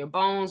break your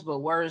bones, but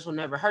words will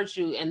never hurt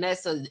you. And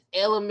that's a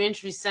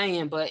elementary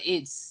saying, but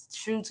it's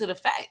true to the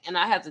fact. And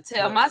I have to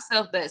tell yes.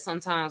 myself that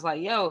sometimes,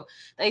 like, yo,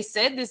 they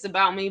said this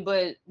about me,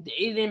 but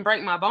it didn't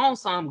break my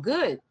bones, so I'm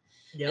good.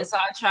 And Yep. so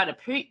I try to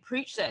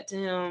preach that to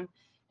him,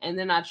 and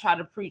then I try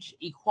to preach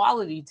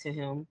equality to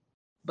him,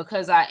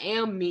 because I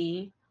am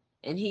me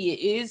and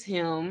he is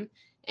him,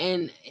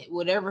 and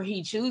whatever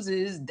he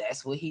chooses,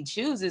 that's what he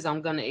chooses.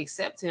 I'm gonna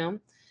accept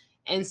him.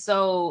 And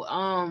so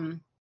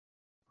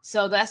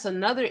that's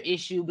another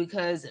issue,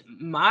 because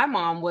my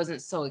mom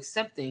wasn't so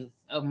accepting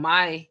of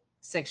my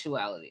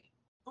sexuality.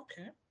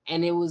 Okay.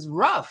 And it was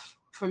rough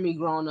for me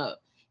growing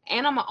up.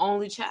 And I'm an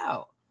only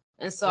child.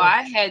 And so Oh,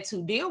 I had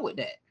to deal with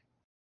that.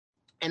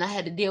 And I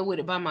had to deal with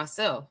it by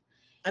myself.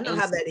 I know And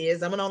how that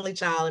is. I'm an only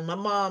child, and my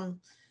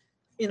mom,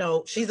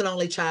 she's an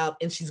only child,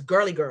 and she's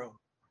girly girl.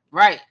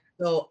 right.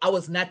 So I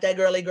was not that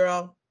girly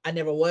girl. I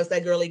never was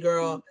that girly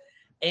girl,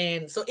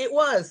 and so it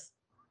was.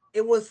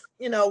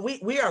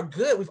 We are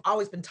good. We've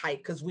always been tight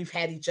because we've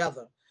had each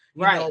other.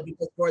 Right.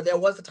 Because there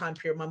was a time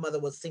period my mother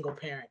was single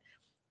parent.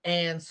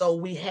 And so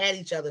we had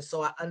each other.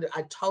 So I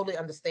totally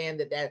understand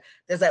that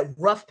there's that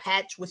rough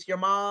patch with your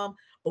mom.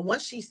 But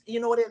once she's, you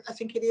know what I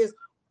think it is,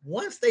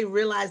 once they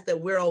realize that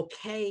we're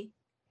okay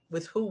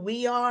with who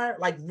we are,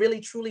 like really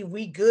truly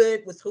we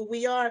good with who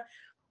we are,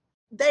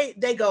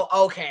 they go,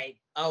 okay,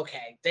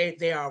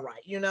 they're all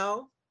right, you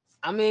know?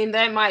 I mean,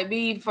 that might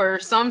be for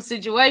some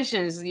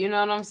situations, you know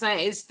what I'm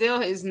saying? It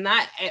still is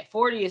not at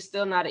 40, it's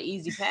still not an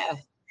easy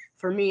path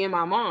for me and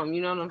my mom,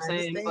 you know what I'm I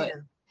saying? But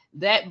understand.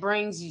 that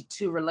brings you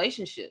to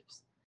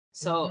relationships.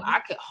 So Hmm. I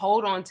could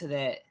hold on to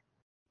that,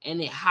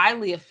 and it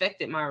highly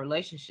affected my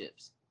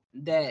relationships.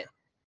 That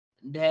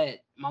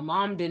my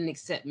mom didn't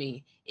accept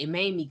me. It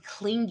made me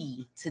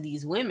clingy to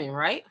these women,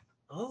 right?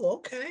 Oh,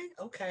 okay,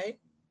 okay.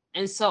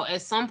 And so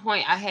at some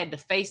point I had to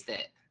face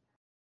that.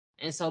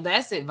 And so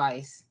that's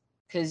advice,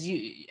 because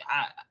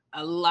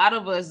a lot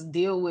of us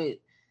deal with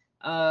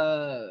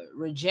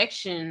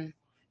rejection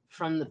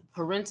from the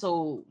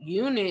parental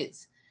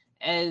units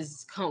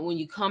when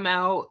you come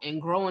out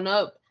and growing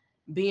up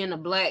being a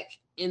black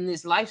in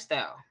this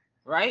lifestyle,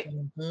 right?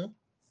 Hmm.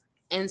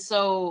 And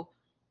so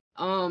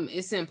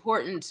it's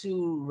important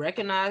to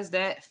recognize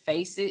that,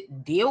 face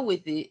it, deal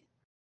with it,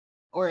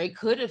 or it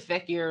could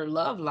affect your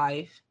love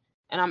life.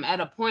 And I'm at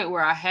a point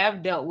where I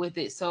have dealt with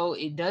it so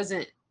it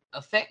doesn't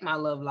affect my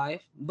love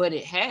life, but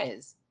it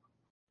has.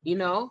 You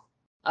know,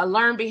 a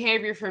learned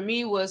behavior for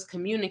me was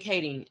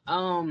communicating.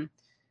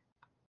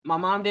 My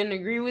mom didn't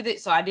agree with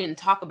it, so I didn't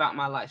talk about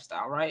my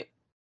lifestyle, right?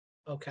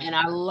 And Okay.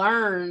 I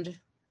learned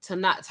to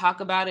not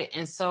talk about it.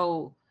 And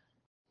so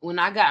when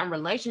I got in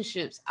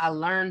relationships, I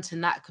learned to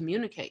not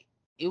communicate.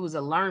 It was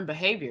a learned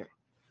behavior.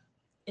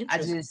 I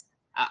Interesting. just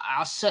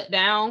I'll shut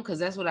down because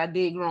that's what I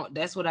did growing.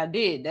 That's what I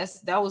did.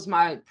 That was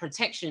my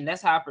protection.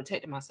 That's how I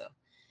protected myself.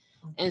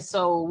 And Okay.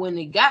 so when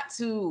it got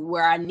to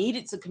where I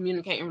needed to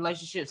communicate in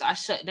relationships, I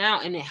shut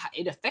down, and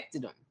it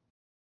affected them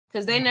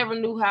because they Wow. never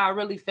knew how I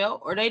really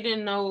felt, or they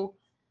didn't know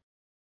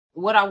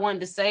what I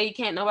wanted to say. You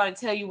can't nobody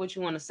tell you what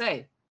you want to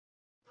say.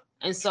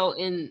 And so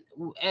in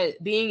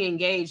at being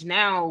engaged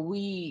now,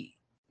 we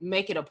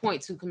make it a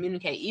point to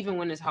communicate even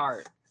when it's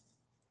hard.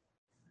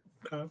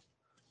 Okay.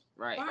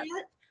 Right. All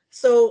right.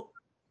 So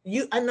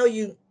I know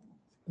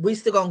we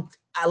still going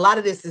a lot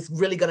of this is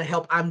really going to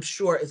help. I'm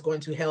sure is going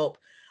to help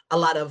a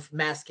lot of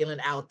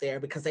masculine out there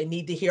because they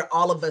need to hear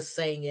all of us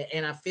saying it.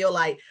 And I feel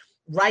like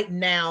right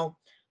now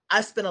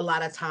I spend a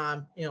lot of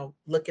time,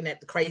 looking at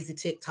the crazy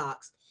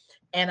TikToks,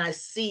 and I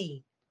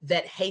see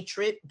that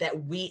hatred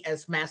that we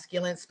as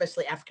masculine,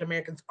 especially African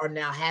Americans, are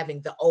now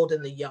having, the old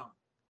and the young.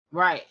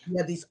 Right. You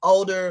have these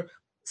older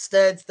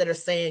studs that are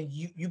saying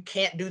you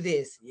can't do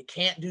this, you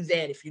can't do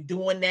that. If you're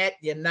doing that,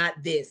 you're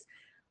not this.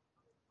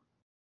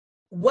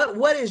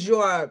 What is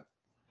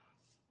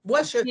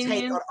what's your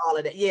take on Opinion. all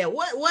of that? Yeah,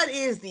 what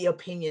is the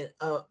opinion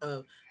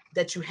of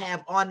that you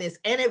have on this,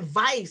 and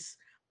advice,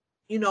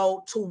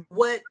 to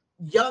what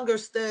younger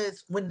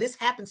studs, when this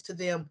happens to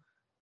them,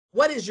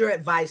 what is your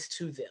advice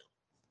to them?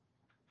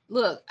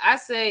 Look, I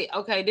say,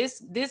 okay,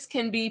 this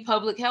can be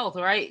public health,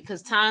 right?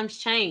 Because times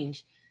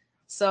change.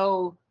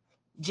 So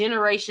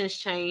generations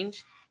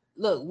change.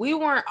 Look, we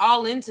weren't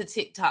all into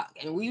TikTok,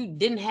 and we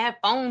didn't have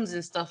phones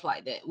and stuff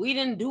like that. We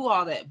didn't do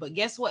all that. But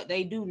guess what?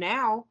 They do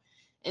now.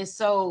 And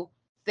so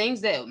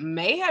things that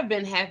may have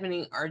been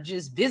happening are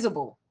just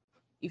visible.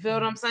 You feel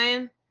what I'm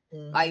saying?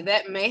 Like Mm-hmm.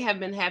 that may have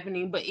been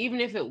happening, but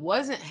even if it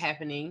wasn't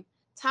happening,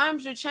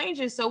 times are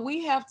changing. So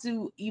we have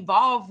to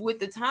evolve with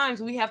the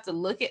times. We have to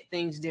look at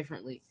things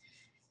differently.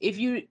 If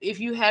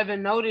you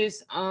haven't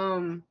noticed,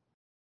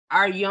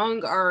 our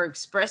young are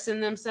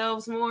expressing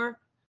themselves more.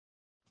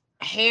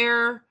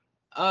 Hair,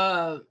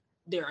 uh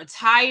their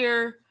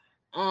attire,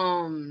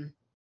 um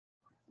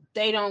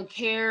they don't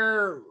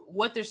care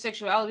what their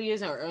sexuality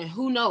is, or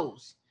who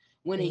knows.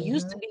 When it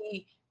used to Mm-hmm.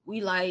 be,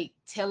 we like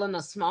telling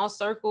a small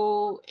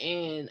circle,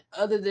 and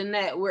other than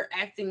that, we're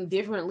acting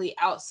differently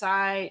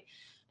outside.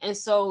 And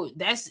so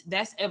that's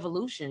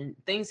evolution.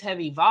 Things have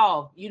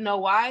evolved. You know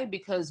why?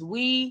 Because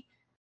we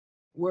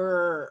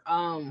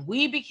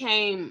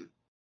became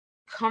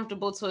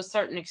comfortable to a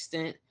certain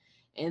extent,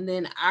 and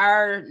then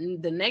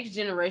the next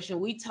generation,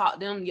 we taught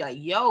them, like,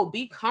 yo,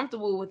 be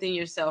comfortable within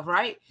yourself,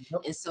 right?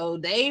 Yep. And so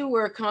they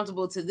were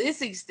comfortable to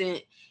this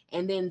extent,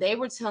 and then they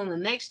were telling the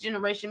next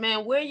generation,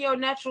 man, wear your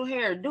natural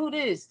hair, do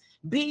this,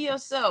 be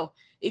yourself.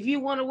 If you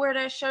want to wear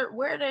that shirt,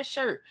 wear that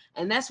shirt.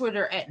 And that's where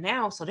they're at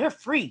now. So they're Mhm.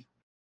 free.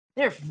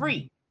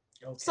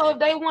 So Okay. if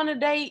they want to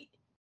date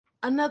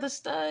another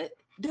stud,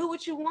 do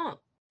what you want.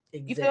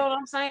 You feel what Exactly.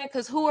 I'm saying?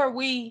 Because who are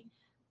we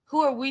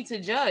to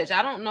judge?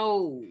 I don't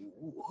know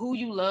who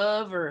you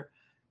love, or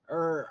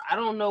I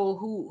don't know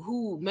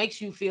who makes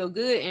you feel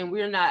good, and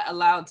we're not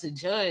allowed to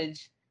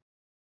judge.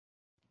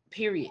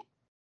 Period.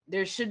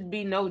 There should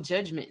be no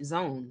judgment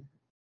zone.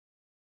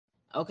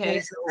 Okay,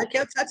 And so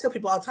I tell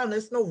people all the time,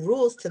 there's no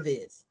rules to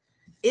this.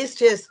 It's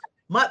just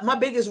my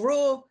biggest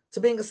rule to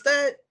being a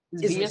stud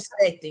just be is yourself.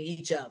 respecting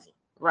each other,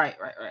 Right,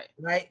 right, right.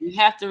 right? You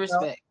have to You know,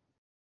 respect.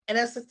 and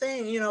that's the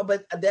thing,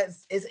 but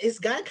it's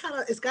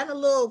gotten a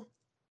little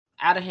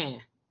Out of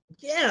hand.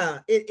 Yeah,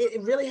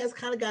 it really has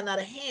kind of gotten out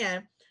of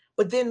hand.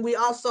 But then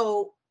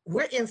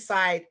we're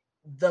inside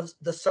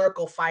the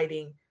circle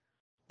fighting.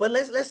 But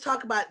let's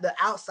talk about the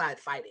outside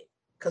fighting.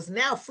 Because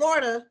now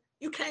Florida,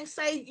 you can't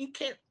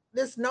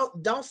there's no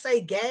don't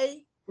say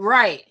gay.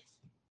 Right.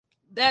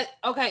 That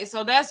okay,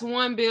 so that's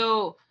one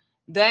bill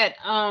that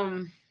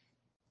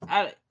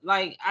I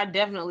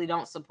definitely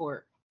don't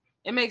support.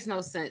 It makes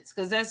no sense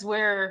because that's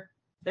where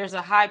there's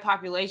a high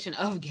population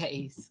of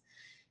gays.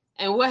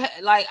 And what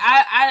like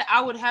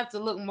I would have to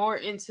look more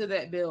into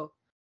that bill.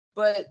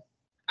 But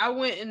I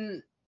went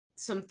in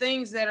some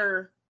things that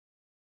are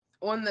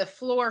on the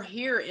floor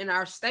here in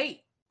our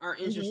state are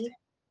Mm-hmm. interesting,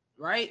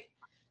 right?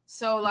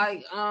 So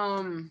like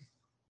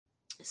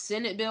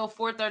Senate Bill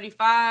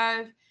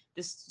 435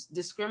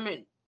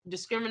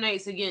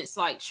 discriminates against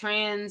like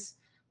trans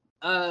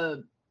uh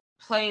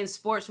playing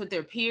sports with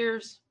their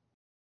peers.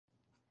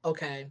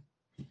 Okay.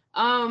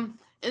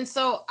 And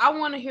so I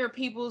want to hear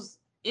people's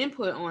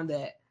input on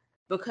that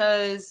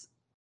because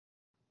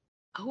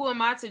who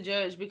am I to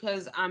judge?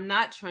 Because I'm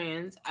not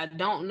trans. I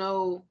don't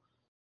know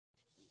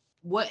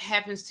what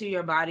happens to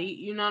your body.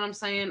 You know what I'm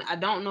saying? I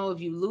don't know if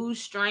you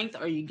lose strength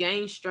or you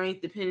gain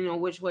strength depending on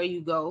which way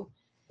you go.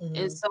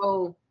 And Mm-hmm.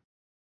 so,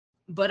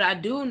 but I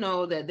do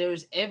know that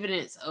there's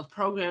evidence of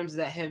programs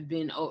that have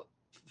been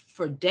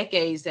for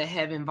decades that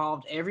have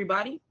involved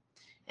everybody,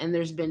 and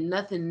there's been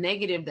nothing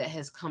negative that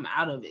has come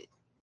out of it.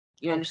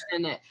 You Okay.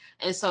 understand that?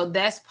 And so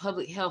that's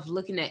public health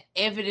looking at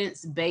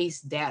evidence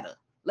based data.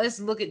 Let's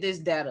look at this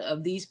data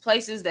of these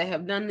places that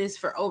have done this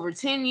for over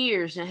 10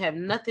 years and have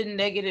nothing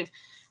negative,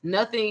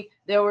 nothing.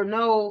 There were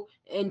no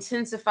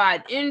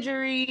intensified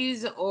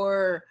injuries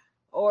or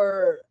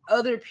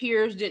other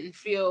peers didn't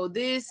feel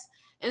this.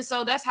 And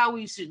so that's how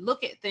we should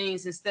look at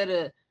things instead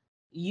of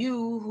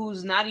you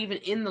who's not even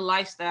in the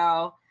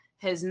lifestyle,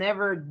 has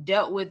never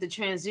dealt with the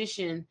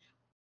transition,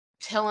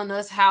 telling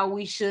us how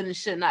we should and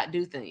should not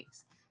do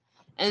things.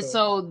 And True.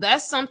 so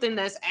that's something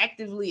that's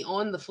actively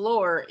on the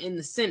floor in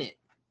the Senate.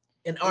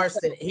 In And our so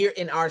state, here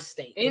in our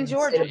state, in in the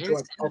state Georgia, of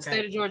Georgia. in the Okay.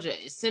 state of Georgia,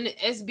 Senate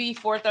SB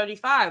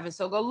 435. And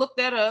so go look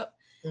that up.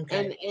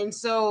 Okay. And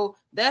so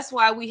that's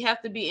why we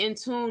have to be in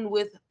tune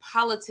with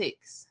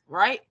politics,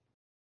 right?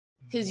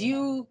 Because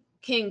you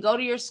can go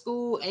to your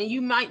school and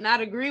you might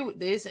not agree with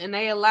this, and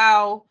they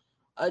allow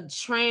a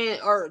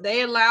trend or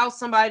they allow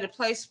somebody to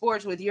play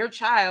sports with your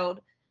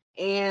child,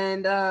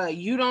 and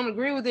you don't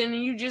agree with it,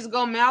 and you just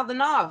go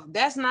mouthing off.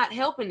 That's not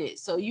helping it.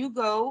 So you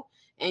go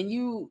and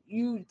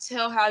you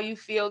tell how you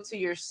feel to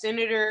your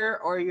senator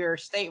or your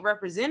state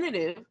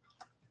representative,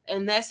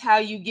 and that's how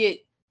you get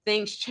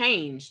things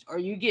changed, or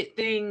you get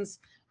things,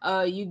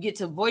 you get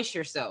to voice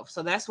yourself.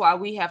 So that's why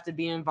we have to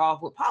be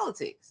involved with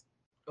politics,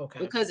 Okay.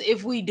 because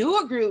if we do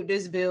agree with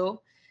this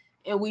bill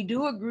and we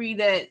do agree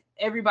that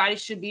everybody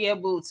should be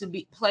able to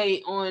be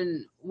play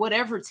on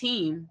whatever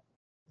team,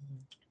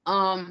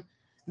 um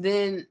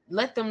then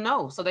let them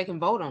know so they can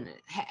vote on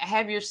it.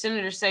 Have your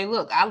senator say,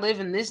 look, I live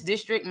in this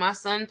district, my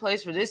son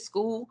plays for this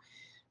school,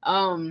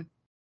 um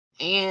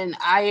and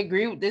I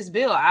agree with this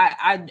bill.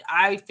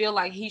 I feel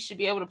like he should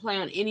be able to play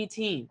on any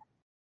team.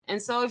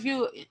 And so if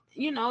you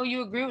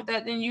agree with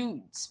that, then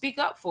you speak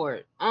up for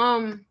it.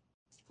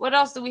 What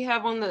else do we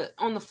have on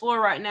the floor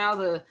right now?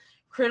 The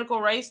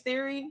critical race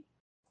theory.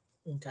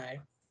 Okay.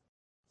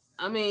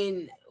 I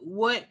mean,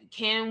 what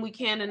can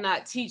and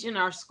not teach in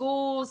our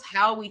schools?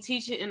 How we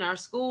teach it in our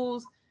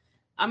schools?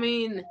 I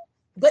mean,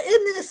 But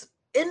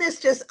in this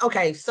just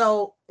okay,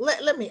 so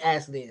let me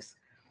ask this.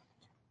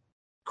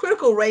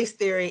 Critical race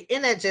theory,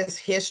 isn't that just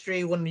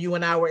history when you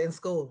and I were in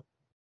school?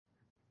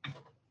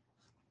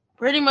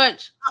 pretty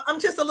much I'm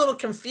just a little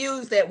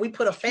confused that we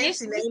put a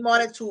fancy history. name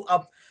on it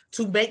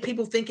to make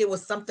people think it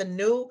was something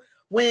new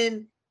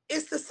when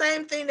it's the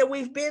same thing that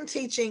we've been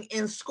teaching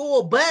in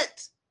school,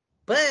 but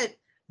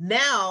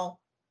now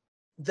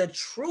the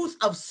truth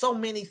of so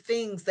many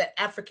things that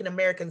African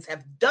Americans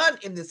have done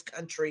in this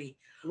country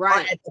are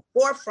Right. at the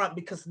forefront,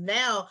 because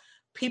now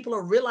people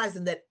are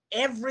realizing that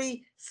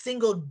every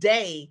single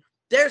day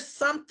there's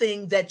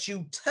something that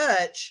you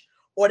touch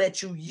or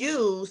that you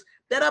use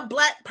that a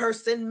black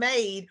person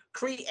made,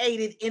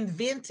 created,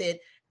 invented,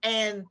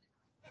 and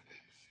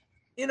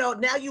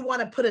now you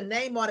want to put a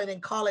name on it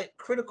and call it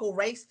critical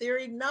race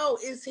theory. No,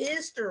 it's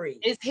history.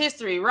 It's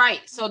history,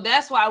 right? So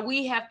that's why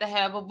we have to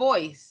have a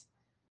voice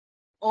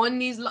on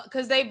these,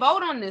 because they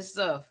vote on this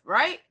stuff,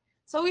 right?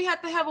 So we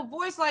have to have a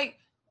voice. Like,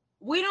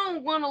 we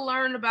don't want to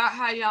learn about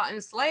how y'all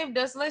enslaved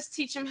us. Let's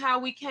teach them how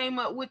we came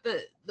up with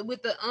the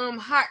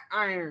hot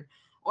iron,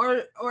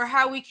 or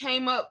how we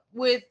came up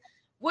with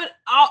what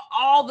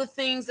all the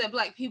things that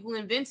black people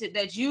invented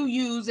that you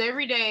use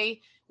every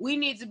day. We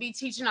need to be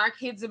teaching our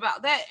kids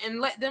about that and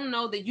let them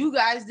know that you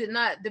guys did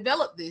not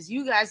develop this,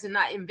 you guys did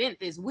not invent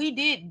this, we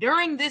did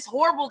during this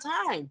horrible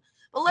time.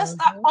 But let's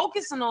stop Mhm.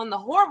 focusing on the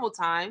horrible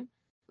time.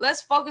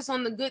 Let's focus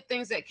on the good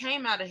things that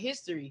came out of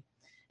history.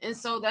 And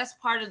so that's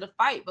part of the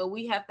fight. But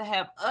we have to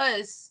have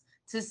us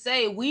to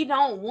say, we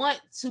don't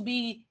want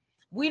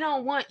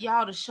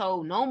y'all to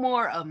show no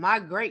more of my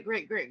great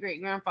great great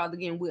great grandfather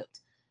getting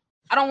whipped.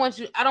 I don't want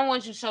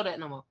you to show that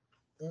no more.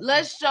 Mm-mm.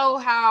 Let's show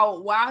how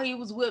while he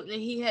was whipped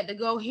and he had to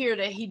go here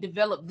that he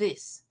developed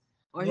this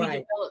or he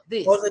Right. developed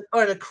Or this.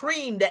 the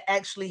cream that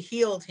actually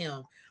healed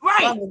him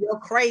from Right. your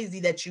crazy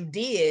that you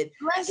did.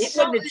 Let's It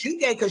show wasn't that it. you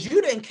gave because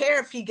you didn't care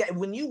if he got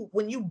when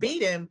you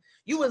beat him,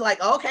 you was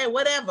like, okay,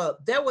 whatever.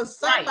 There was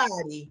Right.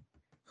 somebody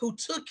who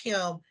took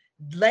him,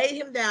 laid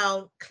him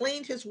down,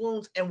 cleaned his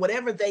wounds, and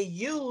whatever they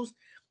used,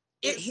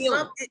 It healed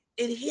him.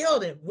 it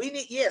healed him. We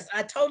need, yes,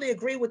 I totally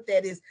agree with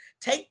that. Is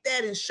take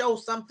that and show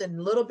something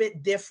a little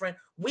bit different.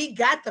 We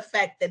got the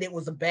fact that it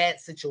was a bad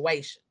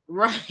situation.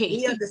 Right.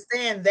 We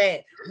understand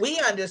that. We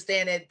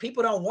understand that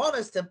people don't want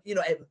us to,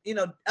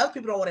 other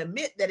people don't want to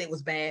admit that it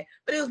was bad,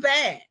 but it was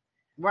bad.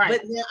 Right.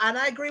 But yeah, and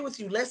I agree with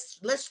you. Let's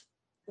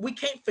we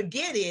can't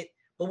forget it,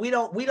 but we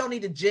don't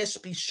need to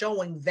just be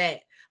showing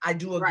that. I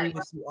do agree Right.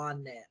 with you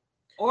on that.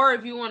 Or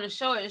if you want to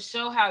show it,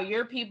 show how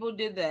your people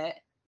did that,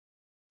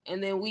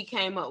 and then we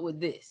came up with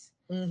this.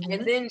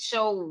 And Mm-hmm. then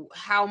show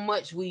how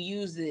much we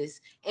use this,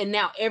 and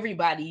now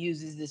everybody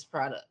uses this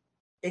product.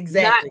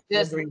 Not Exactly. I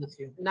just agree with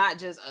you. not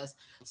just us.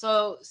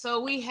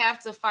 So we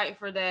have to fight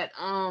for that.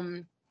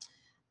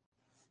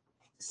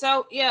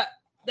 So yeah,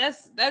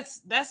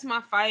 that's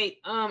my fight.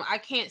 I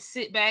can't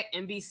sit back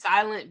and be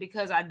silent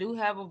because I do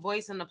have a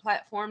voice on the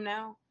platform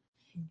now.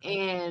 Okay.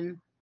 And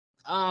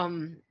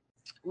um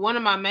one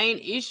of my main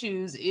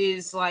issues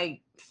is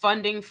like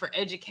funding for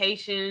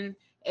education,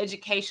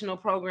 educational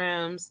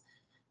programs.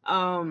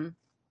 um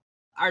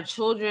our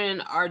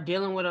children are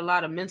dealing with a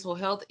lot of mental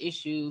health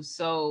issues,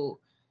 so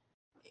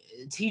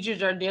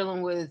teachers are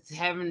dealing with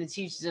having to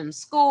teach them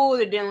school,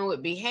 they're dealing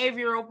with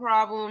behavioral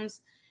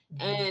problems.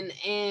 Mhm.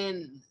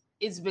 And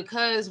it's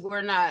because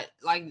we're not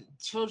like,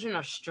 children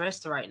are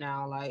stressed right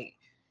now, like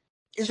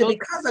Is it children.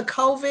 because of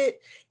COVID?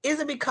 Is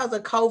it because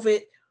of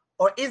COVID,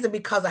 or is it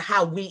because of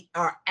how we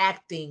are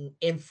acting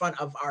in front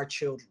of our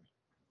children?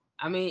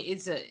 I mean,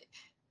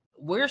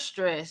 we're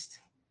stressed,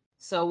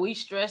 so we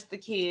stress the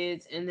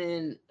kids, and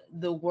then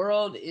the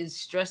world is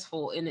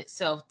stressful in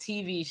itself.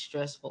 TV is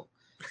stressful.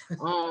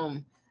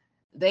 um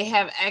they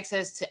have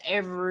access to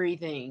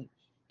everything,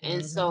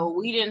 and Mm-hmm. so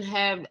we didn't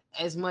have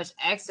as much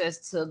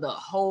access to the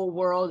whole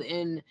world,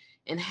 and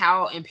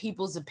how and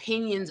people's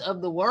opinions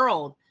of the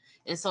world.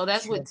 And so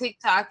that's what Sure.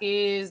 TikTok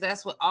is,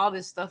 that's what all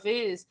this stuff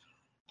is.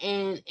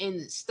 And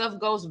stuff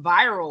goes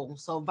viral,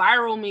 so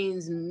viral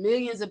means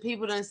millions of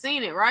people done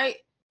seen it, right?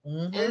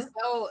 And Mm-hmm.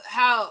 so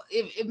how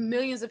if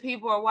millions of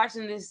people are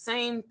watching this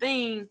same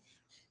thing,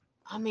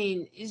 I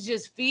mean, it's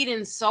just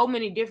feeding so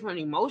many different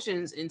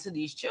emotions into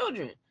these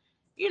children.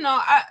 You know,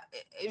 I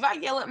if I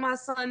yell at my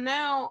son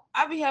now,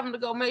 I be having to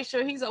go make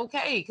sure he's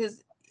okay,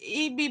 because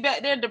he'd be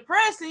back there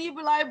depressed, and you'd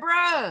be like,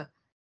 bruh,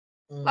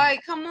 Mm.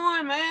 like, come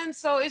on, man.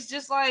 So it's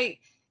just like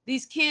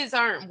these kids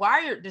aren't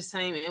wired the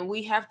same, and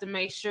we have to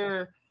make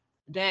sure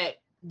that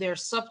they're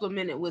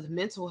supplemented with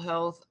mental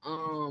health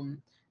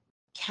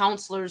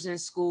counselors in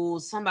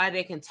schools, somebody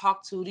they can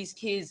talk to. These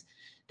kids,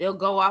 they'll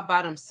go out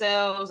by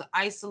themselves,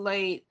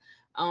 isolate.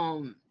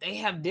 They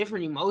have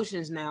different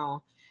emotions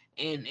now,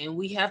 and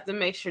we have to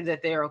make sure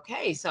that they're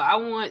okay. So I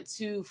want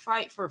to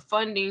fight for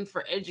funding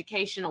for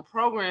educational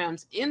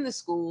programs in the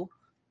school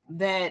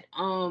that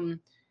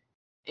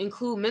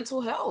include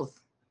mental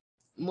health,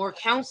 more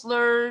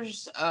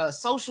counselors,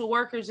 social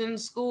workers in the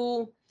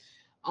school.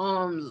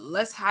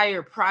 Let's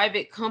hire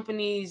private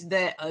companies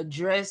that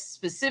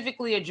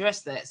specifically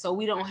address that, so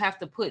we don't have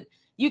to put,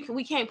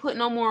 we can't put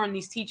no more on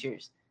these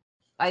teachers.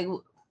 Like,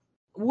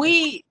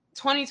 That's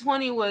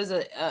 2020 was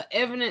a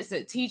evidence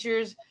that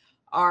teachers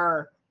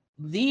are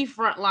the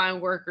frontline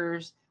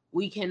workers.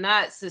 We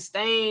cannot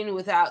sustain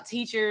without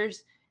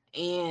teachers.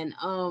 And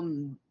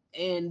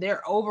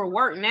they're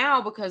overworked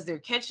now because they're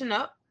catching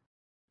up.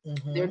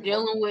 They're mm-hmm.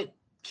 dealing with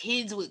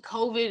kids with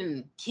COVID,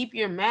 and keep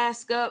your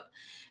mask up,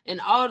 and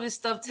all this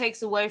stuff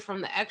takes away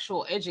from the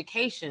actual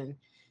education.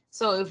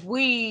 So if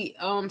we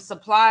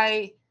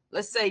supply,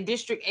 let's say,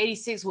 District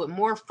 86 with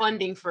more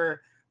funding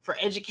for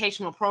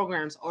educational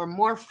programs, or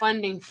more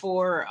funding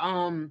for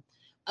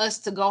us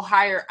to go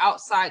hire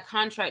outside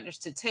contractors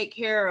to take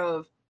care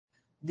of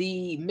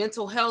the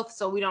mental health,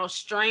 so we don't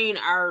strain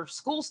our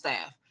school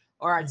staff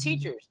or our Mm-hmm.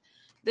 teachers,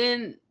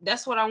 then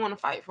that's what I want to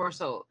fight for.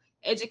 So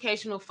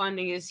educational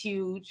funding is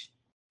huge.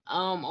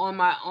 On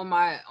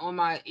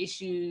my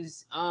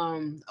issues,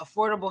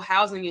 affordable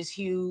housing is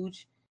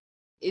huge.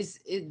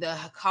 The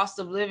cost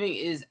of living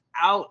is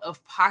out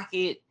of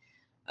pocket.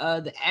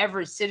 The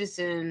average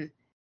citizen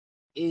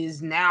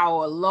is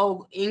now a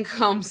low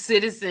income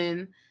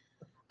citizen.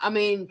 I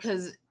mean,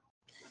 because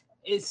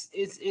it's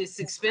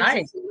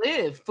expensive Right. to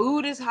live.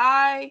 Food is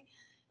high.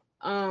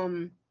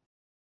 um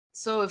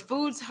so if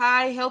food's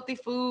high, healthy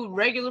food,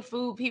 regular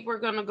food, people are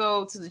gonna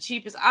go to the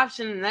cheapest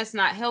option, and that's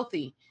not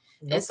healthy.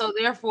 And Nope. so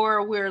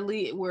therefore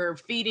we're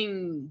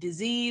feeding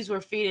disease,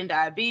 we're feeding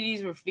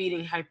diabetes, we're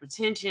feeding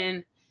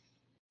hypertension,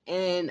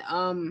 and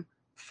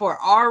for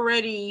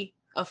already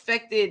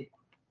affected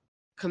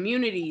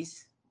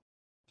communities,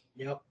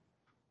 Yep.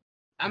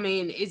 I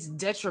mean, it's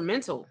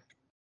detrimental.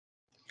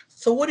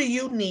 So what do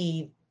you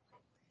need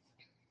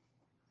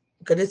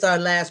because it's our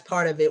last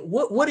part of it.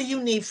 What do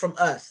you need from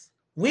us?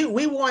 We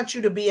want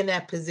you to be in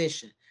that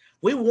position.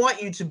 We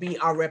want you to be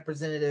our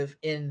representative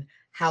in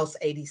House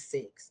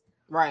 86.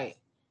 Right.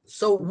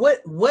 So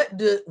what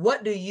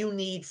do you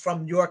need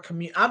from your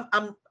community?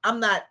 I'm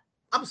not,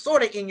 I'm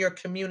sort of in your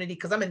community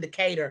because I'm in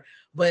Decatur,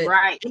 but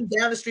Right. I'm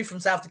down the street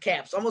from South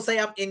DeKalb. So I'm gonna say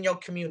I'm in your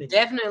community.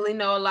 Definitely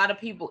know a lot of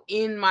people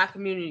in my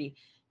community.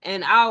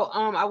 And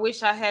I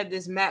wish I had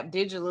this map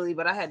digitally,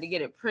 but I had to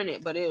get it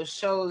printed. But it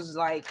shows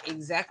like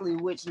exactly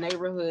which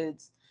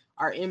neighborhoods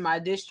are in my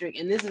district.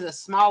 And this is a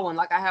small one.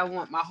 Like I have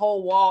one, my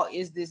whole wall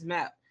is this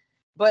map.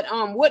 But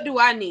what do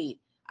I need?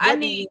 I What do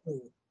need you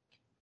need?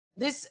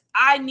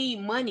 I need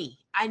money.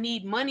 I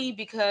need money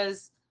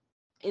because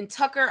in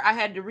Tucker, I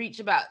had to reach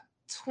about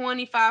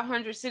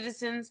 2,500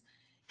 citizens.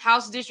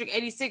 House District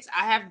 86,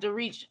 I have to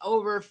reach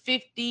over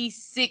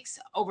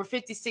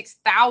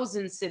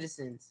 56,000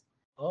 citizens.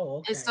 Oh,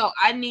 And okay. so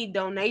I need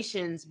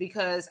donations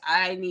because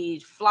I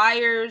need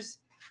flyers,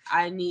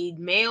 I need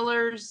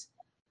mailers,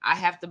 I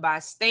have to buy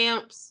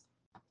stamps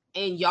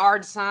and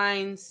yard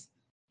signs,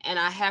 and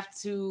I have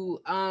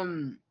to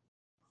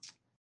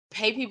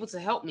pay people to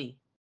help me.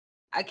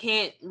 I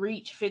can't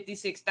reach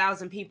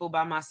 56,000 people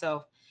by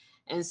myself.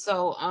 And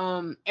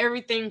so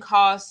everything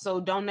costs, so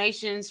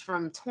donations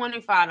from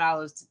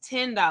 $25 to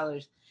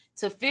 $10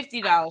 to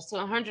 $50 to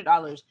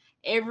 $100.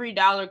 Every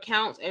dollar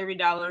counts, every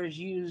dollar is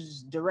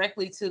used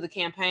directly to the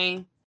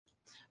campaign.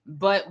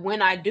 But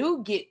when I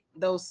do get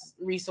those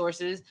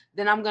resources,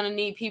 then I'm going to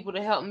need people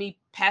to help me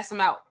pass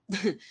them out.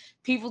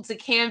 People to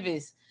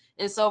canvas.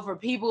 And so for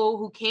people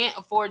who can't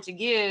afford to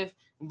give,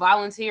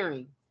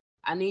 volunteering.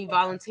 I need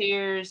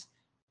volunteers.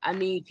 I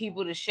need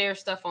people to share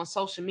stuff on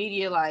social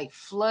media like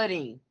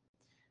flooding,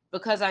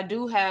 because I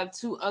do have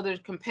two other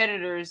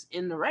competitors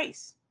in the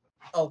race.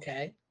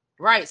 Okay.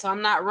 Right. So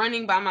I'm not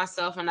running by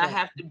myself and I Right.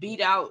 have to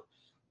beat out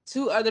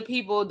two other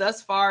people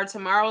thus far.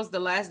 Tomorrow's the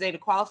last day to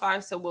qualify.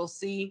 So we'll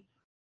see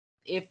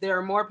if there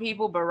are more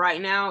people. But right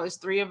now it's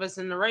three of us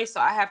in the race.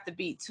 So I have to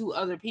beat two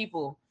other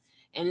people.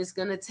 And it's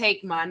going to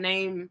take my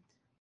name.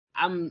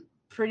 I'm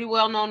pretty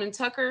well known in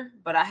Tucker,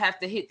 but I have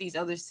to hit these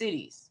other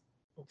cities.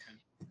 Okay.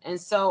 And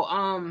so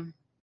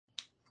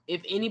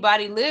if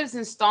anybody lives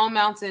in Stone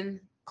Mountain,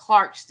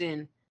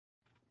 Clarkston,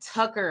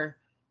 Tucker,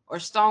 or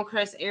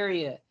Stonecrest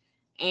area,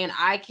 and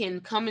I can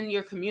come in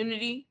your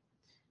community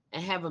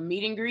and have a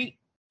meet and greet,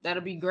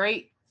 that'll be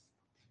great.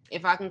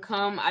 If I can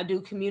come, I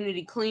do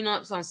community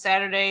cleanups on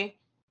Saturday.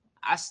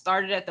 I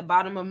started at the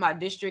bottom of my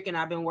district and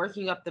I've been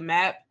working up the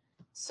map.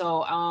 So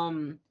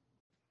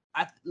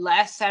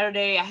last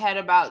Saturday I had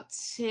about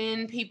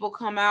 10 people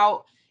come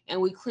out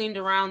and we cleaned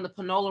around the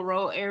Panola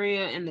Road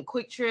area and the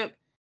Quick Trip.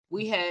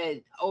 We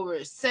had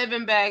over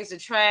 7 bags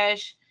of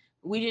trash.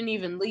 We didn't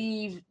even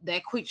leave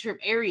that Quick Trip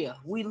area.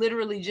 We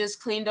literally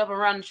just cleaned up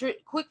around the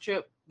Quick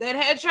Trip that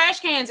had trash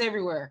cans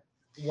everywhere.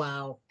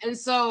 Wow. And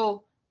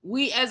so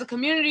we as a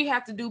community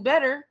have to do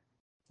better.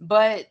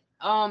 But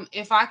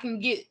if I can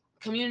get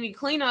community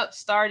cleanup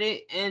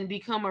started and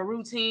become a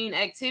routine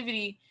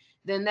activity,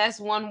 then that's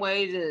one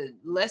way to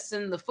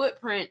lessen the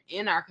footprint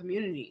in our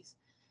communities.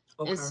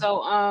 And Okay.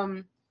 so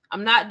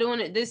I'm not doing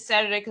it this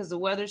Saturday because the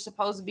weather's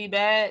supposed to be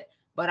bad.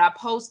 But I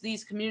post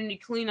these community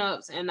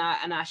cleanups and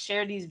I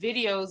share these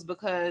videos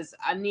because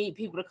I need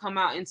people to come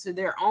out into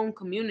their own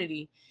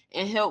community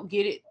and help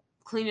get it,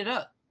 clean it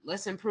up.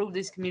 Let's improve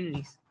these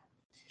communities.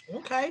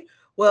 Okay. Right.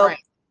 Well,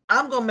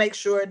 I'm gonna make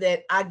sure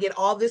that I get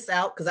all this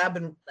out because I've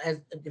been,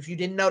 as if you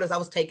didn't notice, I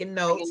was taking I can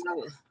notes.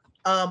 know it.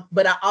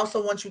 But I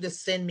also want you to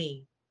send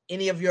me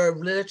any of your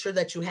literature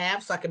that you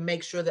have so I can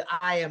make sure that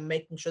I am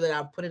making sure that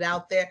I put it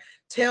out there.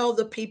 Tell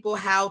the people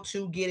how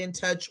to get in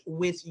touch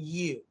with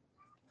you.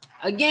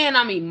 Again,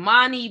 I'm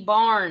Imani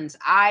Barnes,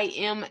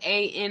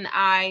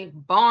 IMANI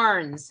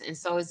Barnes. And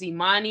so it's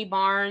Imani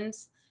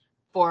Barnes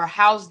for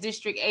House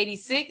District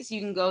 86.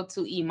 You can go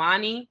to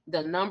Imani,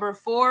 the number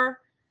 4,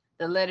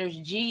 the letters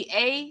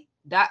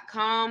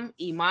GA.com,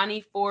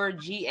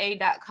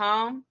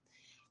 Imani4GA.com.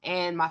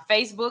 And my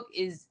Facebook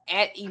is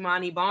at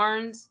Imani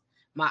Barnes.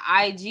 My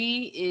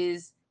IG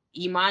is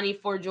Imani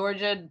for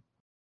Georgia,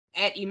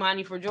 at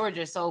Imani for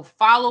Georgia. So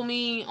follow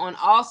me on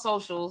all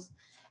socials.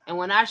 And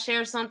when I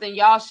share something,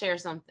 y'all share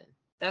something.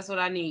 That's what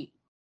I need.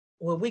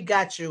 Well, we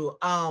got you.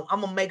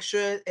 I'm gonna make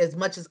sure as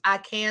much as I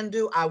can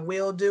do, I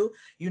will do.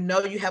 You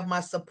know, you have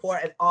my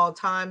support at all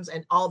times,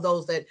 and all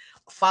those that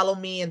follow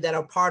me and that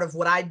are part of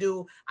what I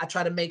do, I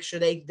try to make sure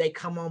they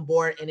come on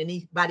board. And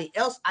anybody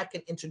else I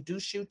can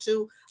introduce you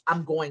to,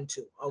 I'm going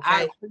to. I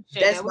Okay, appreciate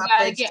that's that. We my got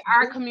to place get to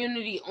our do.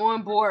 community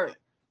on board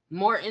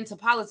more into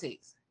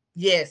politics.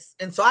 Yes.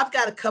 And so I've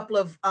got a couple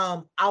of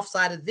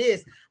outside of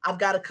this, I've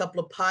got a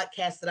couple of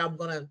podcasts that I'm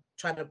gonna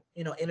try to,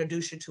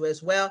 introduce you to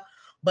as well.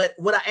 But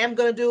what I am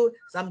gonna do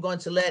is I'm going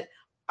to let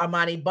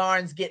Armani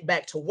Barnes get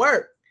back to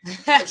work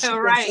so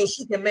Right.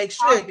 she can make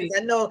sure, because Coffee.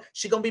 I know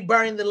she's gonna be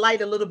burning the light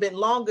a little bit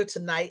longer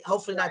tonight.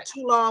 Hopefully not Right.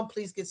 too long.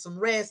 Please get some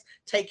rest.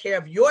 Take care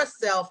of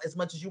yourself as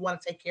much as you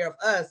want to take care of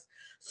us.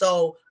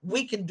 So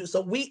we can do, so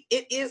we,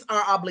 it is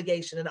our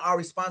obligation and our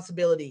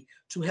responsibility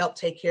to help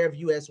take care of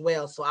you as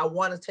well. So I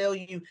want to tell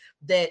you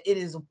that it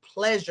is a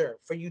pleasure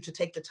for you to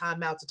take the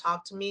time out to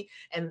talk to me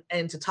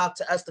and to talk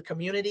to us, the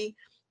community.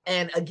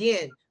 And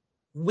again,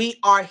 we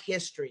are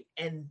history,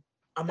 and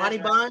That's Amani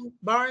right.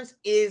 Barnes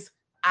is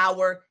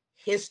our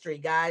history,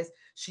 guys.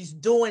 She's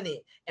doing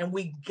it, and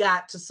we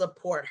got to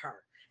support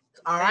her.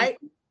 All Thank right.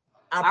 you.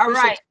 I All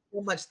appreciate right. you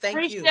so much.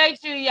 Thank you.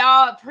 Appreciate you,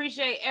 y'all.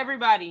 Appreciate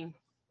everybody.